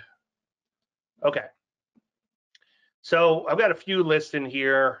shared. Okay. So I've got a few lists in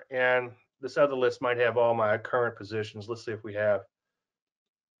here, and this other list might have all my current positions. Let's see if we have.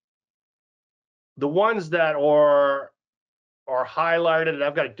 The ones that are highlighted, and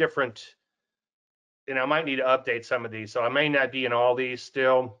I've got a different, and I might need to update some of these, so I may not be in all these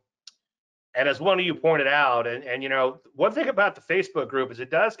still. And as one of you pointed out, and you know, one thing about the Facebook group is it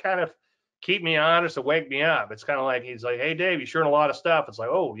does kind of keep me honest and wake me up. It's kind of like he's like, hey Dave, you're sharing a lot of stuff. It's like,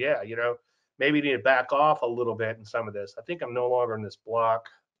 oh yeah, you know, maybe you need to back off a little bit in some of this. I think I'm no longer in this block.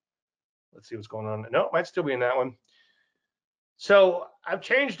 Let's see what's going on. No, it might still be in that one. So I've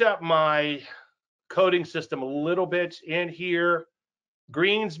changed up my coding system a little bit in here.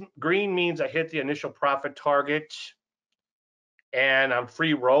 Green means I hit the initial profit target and I'm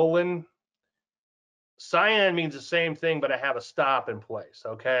free rolling. Cyan means the same thing, but I have a stop in place.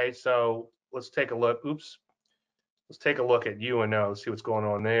 Okay, so let's take a look. Oops. Let's take a look at UNO, see what's going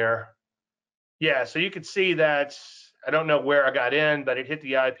on there. Yeah, so you can see that I don't know where I got in, but it hit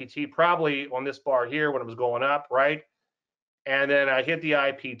the IPT probably on this bar here when it was going up, right? And then I hit the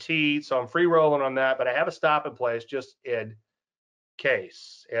IPT, so I'm free rolling on that, but I have a stop in place just in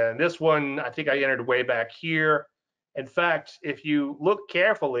case. And this one, I think I entered way back here. In fact, if you look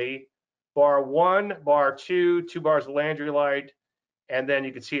carefully, bar 1, bar 2, 2 bars of Landry light, and then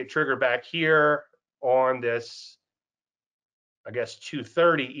you can see it trigger back here on this, I guess,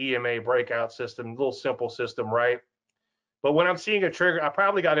 230 EMA breakout system, little simple system, right? But when I'm seeing a trigger, I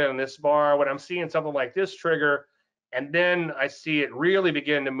probably got it on this bar. When I'm seeing something like this trigger, and then I see it really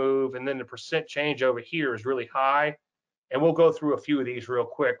begin to move, and then the percent change over here is really high. And we'll go through a few of these real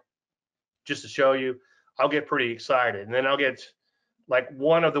quick just to show you. I'll get pretty excited. And then I'll get, like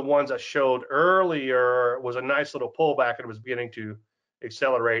one of the ones I showed earlier was a nice little pullback, and it was beginning to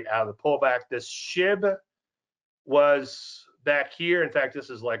accelerate out of the pullback. This SHIB was back here. In fact, this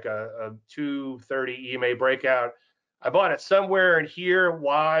is like a 230 EMA breakout. I bought it somewhere in here.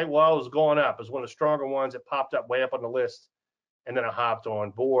 Why? While it was going up. It was one of the stronger ones. It popped up way up on the list, and then I hopped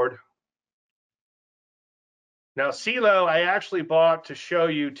on board. Now, CeeLo, I actually bought to show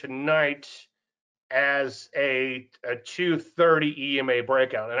you tonight as a 230 EMA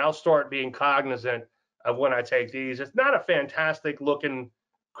breakout, and I'll start being cognizant of when I take these. It's not a fantastic looking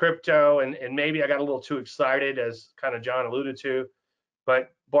crypto, and maybe I got a little too excited, as kind of John alluded to,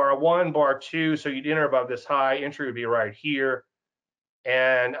 but bar 1, bar 2, so you'd enter above this high. Entry would be right here,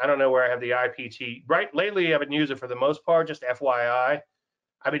 and I don't know where I have the IPT. Right, lately I've been using, for the most part, just FYI,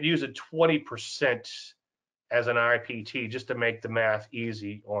 I've been using 20% as an IPT just to make the math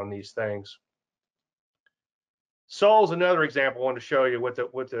easy on these things. Sol's another example I want to show you with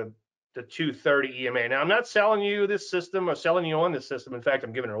the 230 EMA. Now, I'm not selling you this system or selling you on this system. In fact,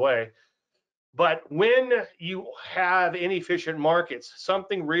 I'm giving it away. But when you have inefficient markets,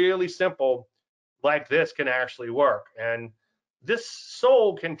 something really simple like this can actually work. And this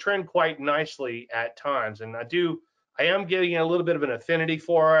Sol can trend quite nicely at times. And I am getting a little bit of an affinity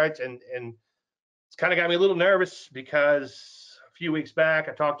for it. And it's kind of got me a little nervous because a few weeks back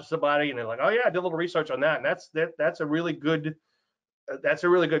I talked to somebody and they're like, oh yeah, I did a little research on that, and that's a really good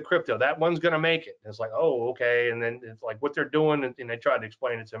crypto. That one's gonna make it. And it's like, oh, okay. And then it's like what they're doing, and they tried to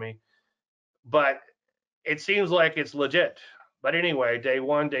explain it to me, but it seems like it's legit. But anyway, day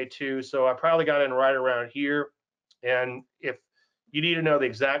 1, day 2, so I probably got in right around here. And if you need to know the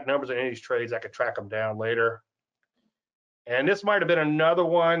exact numbers on any of these trades, I could track them down later. And this might have been another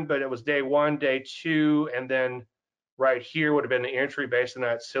one, but it was day 1, day 2, and then right here would have been the entry based on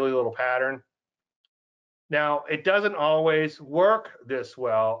that silly little pattern. Now, it doesn't always work this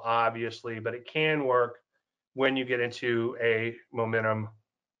well, obviously, but it can work when you get into a momentum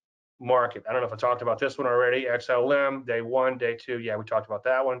market. I don't know if I talked about this one already. XLM, day 1, day 2. Yeah, we talked about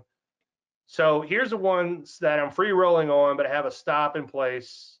that one. So here's the ones that I'm free rolling on, but I have a stop in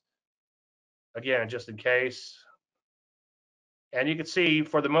place, again, just in case. And you can see,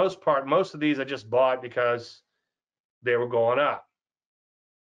 for the most part, most of these I just bought because they were going up.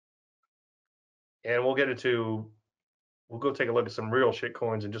 And we'll go take a look at some real shit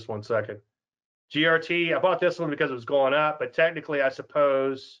coins in just 1 second. GRT, I bought this one because it was going up, but technically I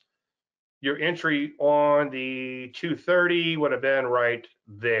suppose your entry on the 230 would have been right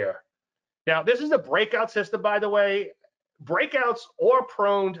there. Now, this is a breakout system, by the way. Breakouts are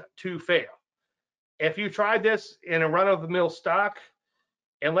prone to fail. If you tried this in a run-of-the-mill stock,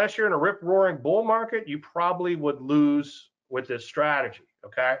 unless you're in a rip-roaring bull market, you probably would lose with this strategy,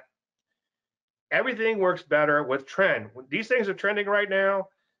 okay? Everything works better with trend. When these things are trending right now,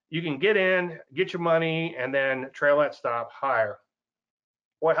 you can get in, get your money, and then trail that stop higher.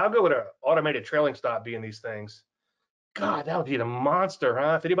 Boy, how good would an automated trailing stop be in these things? God, that would be the monster,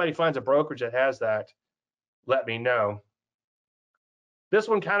 huh? If anybody finds a brokerage that has that, let me know. This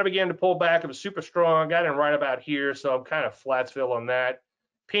one kind of began to pull back. It was super strong. Got in right about here, so I'm kind of flatsville on that.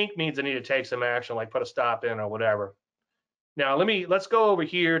 Pink means I need to take some action, like put a stop in or whatever. Now let's go over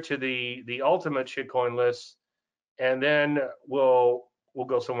here to the ultimate shitcoin list, and then we'll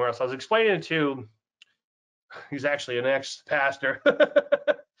go somewhere else. I was explaining to he's actually an ex-pastor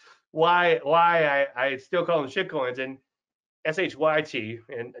why I still call them shitcoins and SHYT,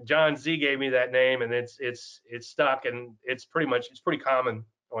 and John Z gave me that name, and it's stuck, and it's pretty common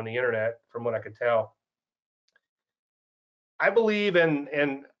on the internet from what I could tell. I believe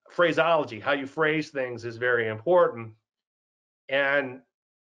in phraseology. How you phrase things is very important, and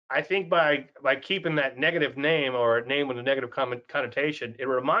I think by keeping that negative name or a name with a negative connotation, it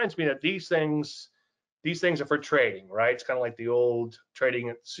reminds me that these things are for trading, right? It's kind of like the old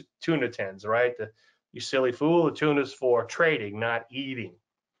trading tuna tins, right? You silly fool, the tuna's for trading, not eating.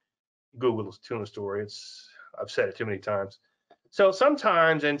 Google the tuna story. I've said it too many times. So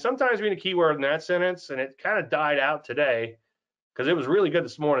sometimes being a keyword in that sentence, and it kind of died out today because it was really good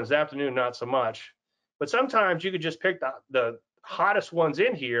this morning. This afternoon, not so much. But sometimes you could just pick the hottest ones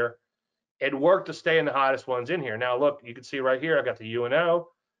in here and work to stay in the hottest ones in here. Now look, you can see right here, I've got the UNO.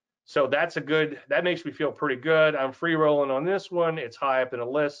 So that makes me feel pretty good. I'm free rolling on this one. It's high up in the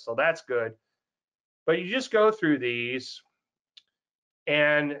list, so that's good. But you just go through these,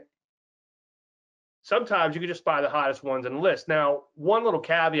 and sometimes you can just buy the hottest ones in the list. Now, one little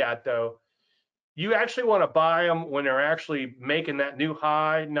caveat though, you actually want to buy them when they're actually making that new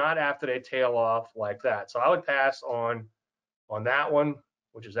high, not after they tail off like that. So I would pass on that one,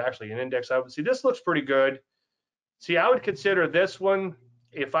 which is actually an index. I would see this looks pretty good. See, I would consider this one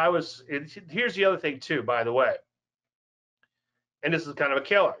if I was. Here's the other thing too, by the way. And this is kind of a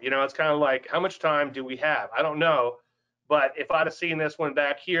killer. You know, it's kind of like, how much time do we have? I don't know. But if I'd have seen this one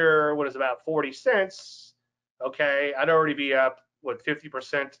back here, what is about 40 cents, okay, I'd already be up, what,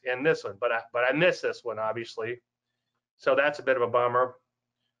 50% in this one. But I missed this one, obviously. So that's a bit of a bummer.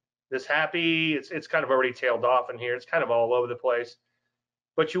 This happy, it's kind of already tailed off in here. It's kind of all over the place.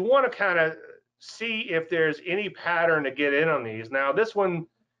 But you want to kind of see if there's any pattern to get in on these. Now, this one,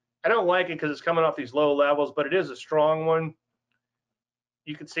 I don't like it because it's coming off these low levels, but it is a strong one.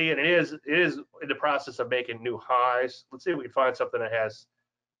 You can see, and it is in the process of making new highs. Let's see if we can find something that has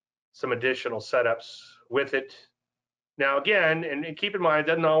some additional setups with it. Now, again, and keep in mind, it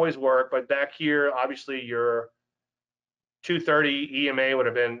doesn't always work, but back here, obviously, your 230 EMA would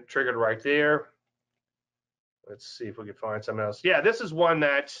have been triggered right there. Let's see if we can find something else. Yeah, this is one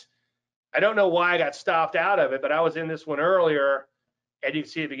that I don't know why I got stopped out of it, but I was in this one earlier, and you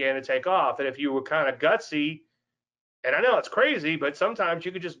can see it began to take off. And if you were kind of gutsy, and I know it's crazy, but sometimes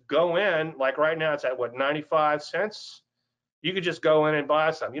you could just go in, like right now it's at what, 95 cents? You could just go in and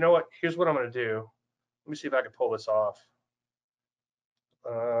buy some. You know what? Here's what I'm going to do. Let me see if I can pull this off.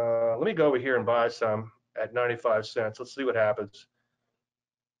 Let me go over here and buy some at 95 cents. Let's see what happens.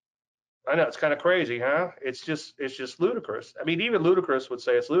 I know it's kind of crazy, huh? It's just ludicrous. I mean, even ludicrous would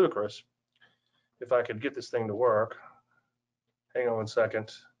say it's ludicrous. If I could get this thing to work. Hang on 1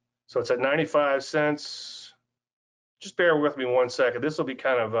 second. So it's at 95 cents. Just bear with me 1 second. This will be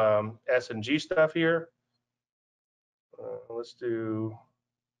kind of S&G stuff here. Let's do,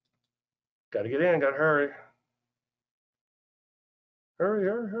 got to get in, got to hurry.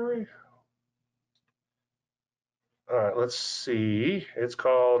 Hurry. All right, let's see. It's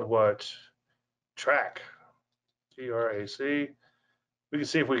called what? Track. TRAC. We can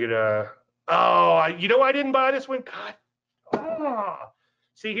see if we could, oh, you know I didn't buy this one? God. Oh.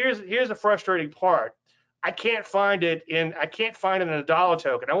 See, here's the frustrating part. I can't find it in a dollar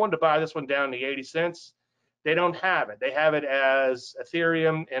token. I wanted to buy this one down to 80 cents. They don't have it. They have it as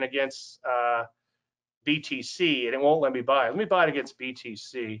Ethereum and against BTC, and it won't let me buy it. Let me buy it against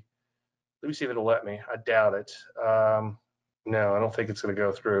BTC. Let me see if it'll let me. I doubt it. No, I don't think it's going to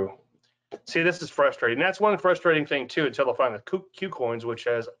go through. See, this is frustrating. That's one frustrating thing too, until they'll find the KuCoins, which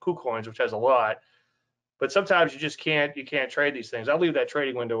has a lot. But sometimes you just can't trade these things. I'll leave that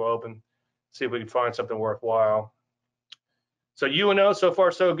trading window open. See if we can find something worthwhile. So UNO, so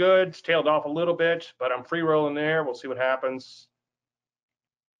far so good. It's tailed off a little bit, but I'm free rolling there. We'll see what happens.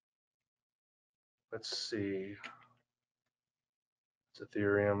 Let's see. It's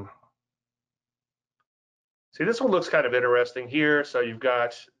Ethereum. See, this one looks kind of interesting here. So you've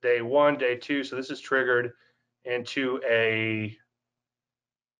got day 1, day 2. So this is triggered into a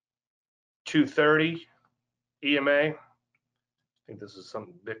 230 EMA. I think this is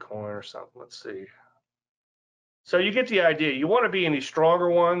some Bitcoin or something. Let's see. So you get the idea. You want to be in these stronger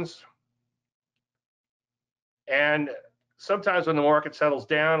ones. And sometimes when the market settles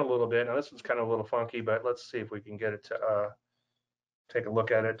down a little bit, now this one's kind of a little funky, but let's see if we can get it to take a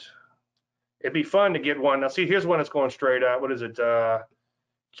look at it. It'd be fun to get one. Now see, here's one that's going straight up. What is it?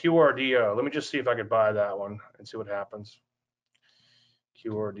 QRDO. Let me just see if I could buy that one and see what happens.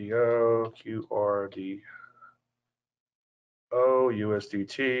 QRDO,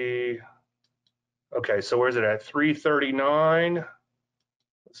 USDT. Okay, so where's it at? 339.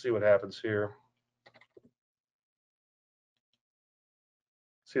 Let's see what happens here.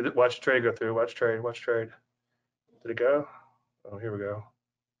 See that? Watch the trade go through. Watch trade. Watch trade. Did it go? Oh, here we go.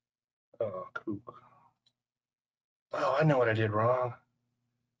 Oh, kook. Oh, I know what I did wrong.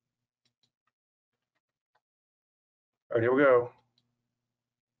 All right, here we go.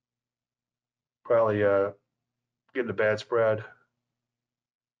 Probably getting a bad spread.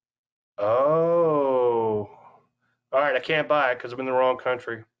 Oh. All right, I can't buy it because I'm in the wrong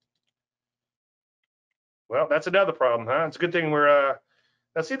country. Well, that's another problem, huh? It's a good thing we're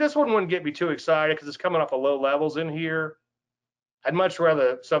now see, this one wouldn't get me too excited because it's coming off of low levels in here. I'd much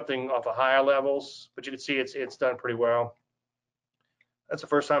rather something off of higher levels, but you can see it's done pretty well. That's the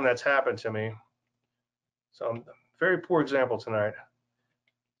first time that's happened to me. So very poor example tonight.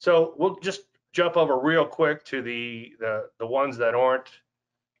 So we'll just jump over real quick to the ones that aren't,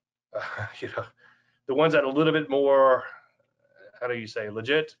 you know, the ones that are a little bit more, how do you say,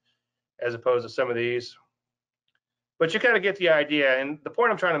 legit, as opposed to some of these. But you kind of get the idea. And the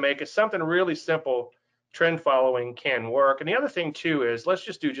point I'm trying to make is something really simple. Trend following can work. And the other thing too is, let's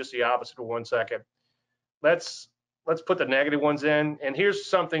just do just the opposite for 1 second. Let's put the negative ones in. And here's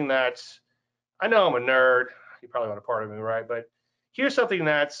something that's, I know I'm a nerd. You probably want a part of me, right? But here's something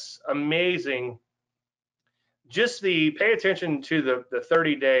that's amazing. Just pay attention to the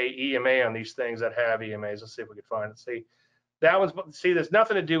 30-day EMA on these things that have EMAs. Let's see if we can find it. See, that one's, see, there's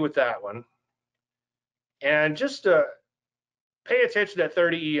nothing to do with that one. And just pay attention to that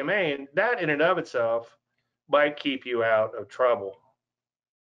 30 EMA, and that in and of itself might keep you out of trouble.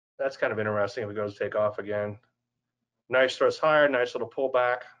 That's kind of interesting if it goes to take off again. Nice thrust higher, nice little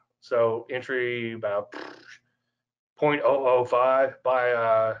pullback. So entry about 0.005. Buy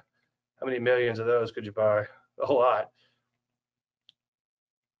how many millions of those could you buy? A whole lot.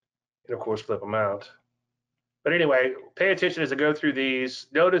 And of course flip them out. But anyway, pay attention as I go through these.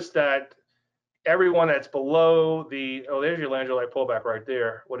 Notice that everyone that's below the, oh, there's your Landry pullback right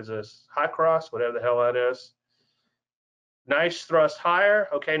there. What is this? Hot cross, whatever the hell that is. Nice thrust higher.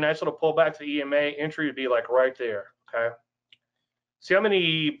 Okay, nice little pullback to the EMA. Entry would be like right there. Okay. See how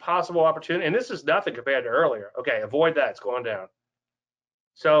many possible opportunities, and this is nothing compared to earlier. Okay, avoid that. It's going down.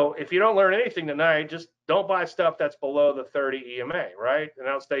 So if you don't learn anything tonight, just don't buy stuff that's below the 30 EMA, right? And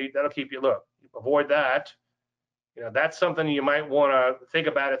that'll keep you, look, avoid that. You know, that's something you might want to think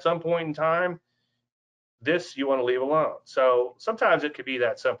about at some point in time. This you want to leave alone. So sometimes it could be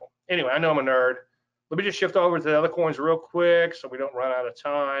that simple. Anyway, I know I'm a nerd. Let me just shift over to the other coins real quick so we don't run out of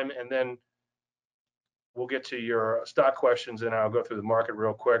time, and then we'll get to your stock questions and I'll go through the market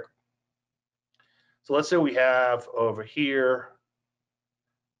real quick. So let's say we have over here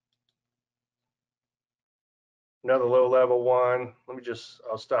another low level one. Let me just,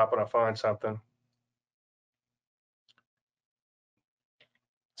 I'll stop when I find something.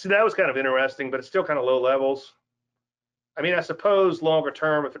 See, that was kind of interesting, but it's still kind of low levels. I mean, I suppose longer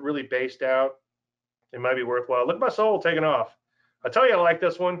term, if it really based out, it might be worthwhile. Look at my soul taking off. I tell you, I like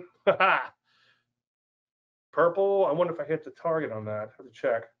this one. Purple. I wonder if I hit the target on that. I have to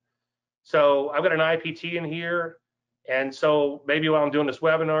check. So I've got an IPT in here. And so maybe while I'm doing this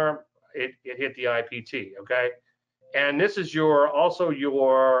webinar, it hit the IPT, okay? And this is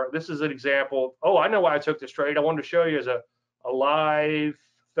this is an example. Oh, I know why I took this trade. I wanted to show you as a live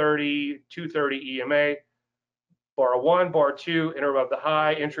 230 EMA. Bar 1, bar 2, enter above the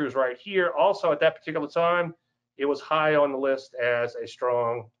high. Entry was right here. Also, at that particular time, it was high on the list as a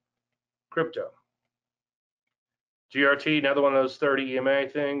strong crypto. GRT, another one of those 30 EMA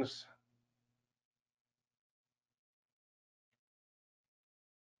things.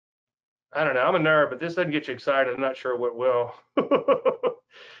 I don't know. I'm a nerd, but this doesn't get you excited. I'm not sure what will.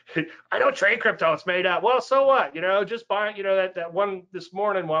 I don't trade crypto. It's made up. Well, so what? You know, just buy, you know, that one this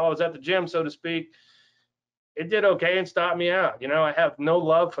morning while I was at the gym, so to speak. It did okay and stopped me out. You know, I have no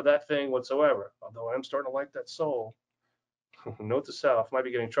love for that thing whatsoever, although I'm starting to like that soul. Note to self, might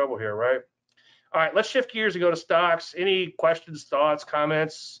be getting in trouble here, right? All right, let's shift gears and go to stocks. Any questions, thoughts,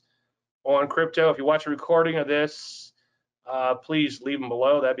 comments on crypto? If you watch a recording of this, please leave them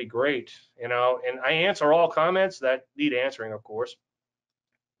below. That'd be great. And I answer all comments that need answering, of course.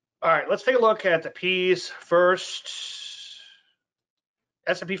 All right, let's take a look at the P's first.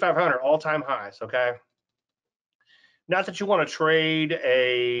 S&P 500 all-time highs. Okay. Not that you want to trade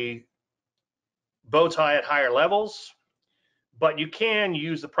a bow tie at higher levels, but you can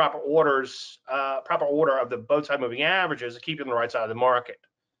use the proper order of the bow tie moving averages to keep you on the right side of the market.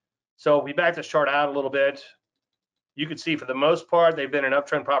 So if we back this chart out a little bit, you can see for the most part, they've been in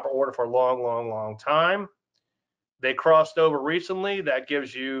uptrend proper order for a long, long, long time. They crossed over recently. That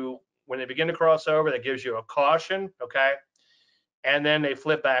gives you, when they begin to cross over, that gives you a caution, okay? And then they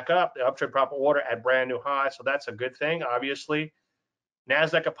flip back up, the uptrend proper order at brand new highs. So that's a good thing, obviously.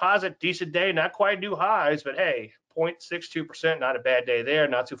 NASDAQ composite, decent day, not quite new highs, but hey, 0.62%, not a bad day there,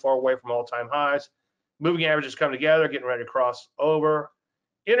 not too far away from all-time highs. Moving averages come together, getting ready to cross over.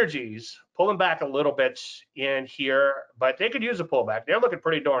 Energies pulling back a little bit in here, but they could use a pullback. They're looking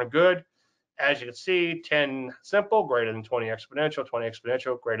pretty darn good. As you can see, 10 simple, greater than 20 exponential, 20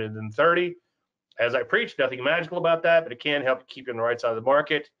 exponential, greater than 30. As I preach, nothing magical about that, but it can help keep you on the right side of the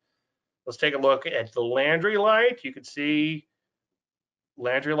market. Let's take a look at the Landry light. You can see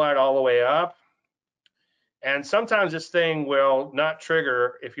Landry light all the way up. And sometimes this thing will not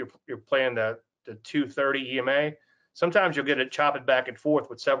trigger if you're playing the 230 EMA. Sometimes you'll get it chopping back and forth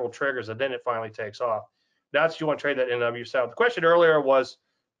with several triggers, and then it finally takes off. That's you want to trade that in and of yourself. The question earlier was,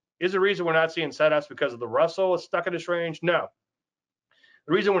 is the reason we're not seeing setups because of the Russell is stuck in this range? No.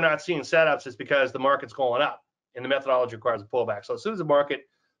 The reason we're not seeing setups is because the market's going up, and the methodology requires a pullback. So as soon as the market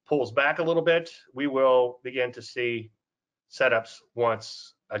pulls back a little bit, we will begin to see setups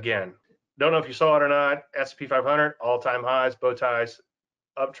once again. Don't know if you saw it or not. S&P 500 all-time highs, bow ties,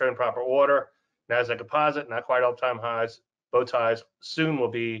 uptrend proper order. NASDAQ composite not quite all-time highs, bow ties soon will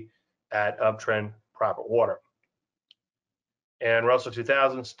be at uptrend proper order. And Russell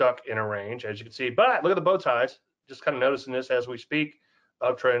 2000 stuck in a range, as you can see. But look at the bow ties. Just kind of noticing this as we speak.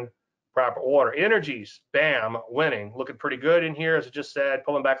 Uptrend proper order. Energies, bam, winning. Looking pretty good in here, as I just said.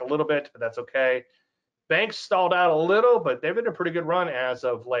 Pulling back a little bit, but that's okay. Banks stalled out a little, but they've been a pretty good run as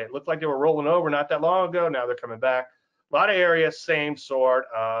of late. Looked like they were rolling over not that long ago. Now they're coming back. A lot of areas, same sort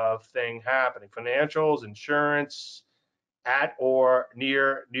of thing happening. Financials, insurance, at or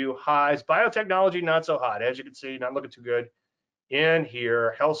near new highs. Biotechnology, not so hot. As you can see, not looking too good in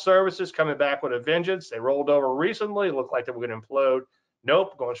here. Health services coming back with a vengeance. They rolled over recently. Looked like they were going to implode.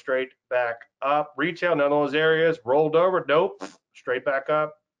 Nope, going straight back up. Retail, none of those areas. Rolled over. Nope, straight back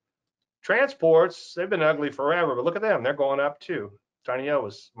up. Transports, they've been ugly forever, but look at them. They're going up too. Tiny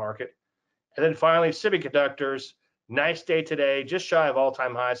O's market. And then finally, semiconductors. Nice day today, just shy of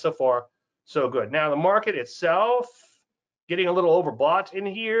all-time highs. So far, so good. Now, the market itself, getting a little overbought in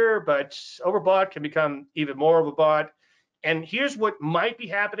here, but overbought can become even more of a bought. And here's what might be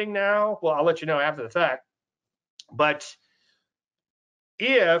happening now. Well, I'll let you know after the fact. But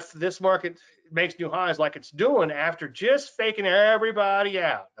if this market makes new highs like it's doing after just faking everybody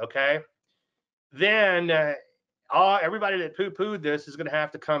out, okay, then everybody that poo-pooed this is going to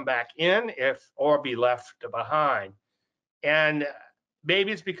have to come back in or be left behind. And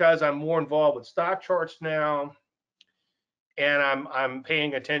maybe it's because I'm more involved with stock charts now, and I'm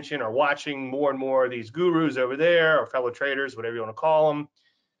paying attention or watching more and more of these gurus over there, or fellow traders, whatever you want to call them.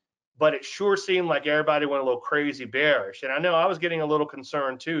 But it sure seemed like everybody went a little crazy bearish. And I know I was getting a little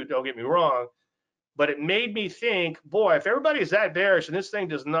concerned too, don't get me wrong, but it made me think, boy, if everybody's that bearish and this thing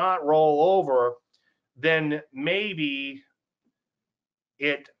does not roll over, then maybe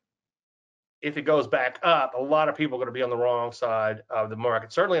if it goes back up, a lot of people are going to be on the wrong side of the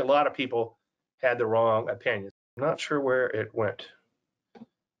market. Certainly a lot of people had the wrong opinion. I'm not sure where it went.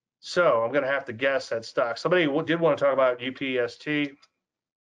 So I'm going to have to guess that stock. Somebody did want to talk about UPST.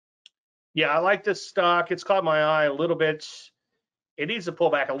 Yeah, I like this stock. It's caught my eye a little bit. It needs to pull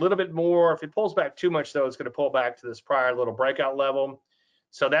back a little bit more. If it pulls back too much, though, it's going to pull back to this prior little breakout level.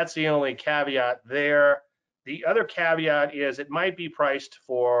 So that's the only caveat there. The other caveat is it might be priced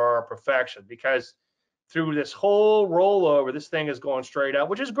for perfection, because through this whole rollover, this thing is going straight up,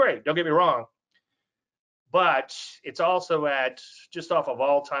 which is great. Don't get me wrong. But it's also at just off of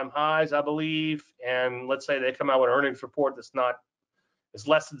all-time highs, I believe. And let's say they come out with an earnings report that's not, it's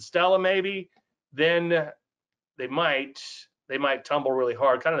less than stellar maybe, then they might tumble really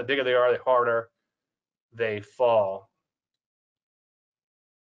hard. Kind of the bigger they are, the harder they fall.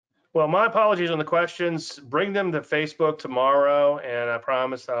 Well, my apologies on the questions. Bring them to Facebook tomorrow, and I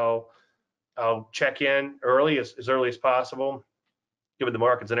promise I'll check in early as early as possible, given the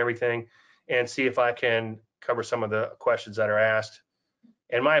markets and everything. and see if I can cover some of the questions that are asked.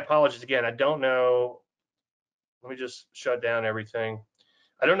 And my apologies again. I don't know. Let me just shut down everything.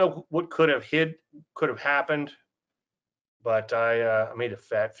 I don't know what could have happened, but I made a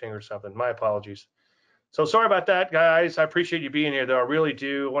fat finger or something. My apologies. So sorry about that, guys. I appreciate you being here, though. I really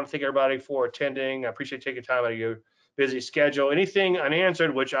do. I want to thank everybody for attending. I appreciate taking time out of your busy schedule. Anything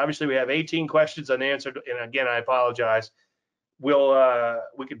unanswered, which obviously we have 18 questions unanswered, and again, I apologize. We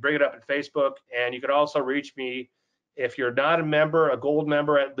could bring it up in Facebook, and you could also reach me if you're not a member, a gold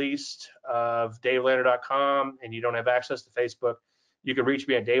member at least of DaveLandry.com, and you don't have access to Facebook. You can reach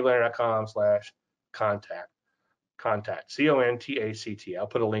me at DaveLandry.com/contact. Contact, CONTACT. I'll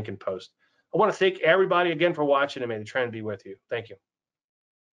put a link in post. I want to thank everybody again for watching, and may the trend be with you. Thank you.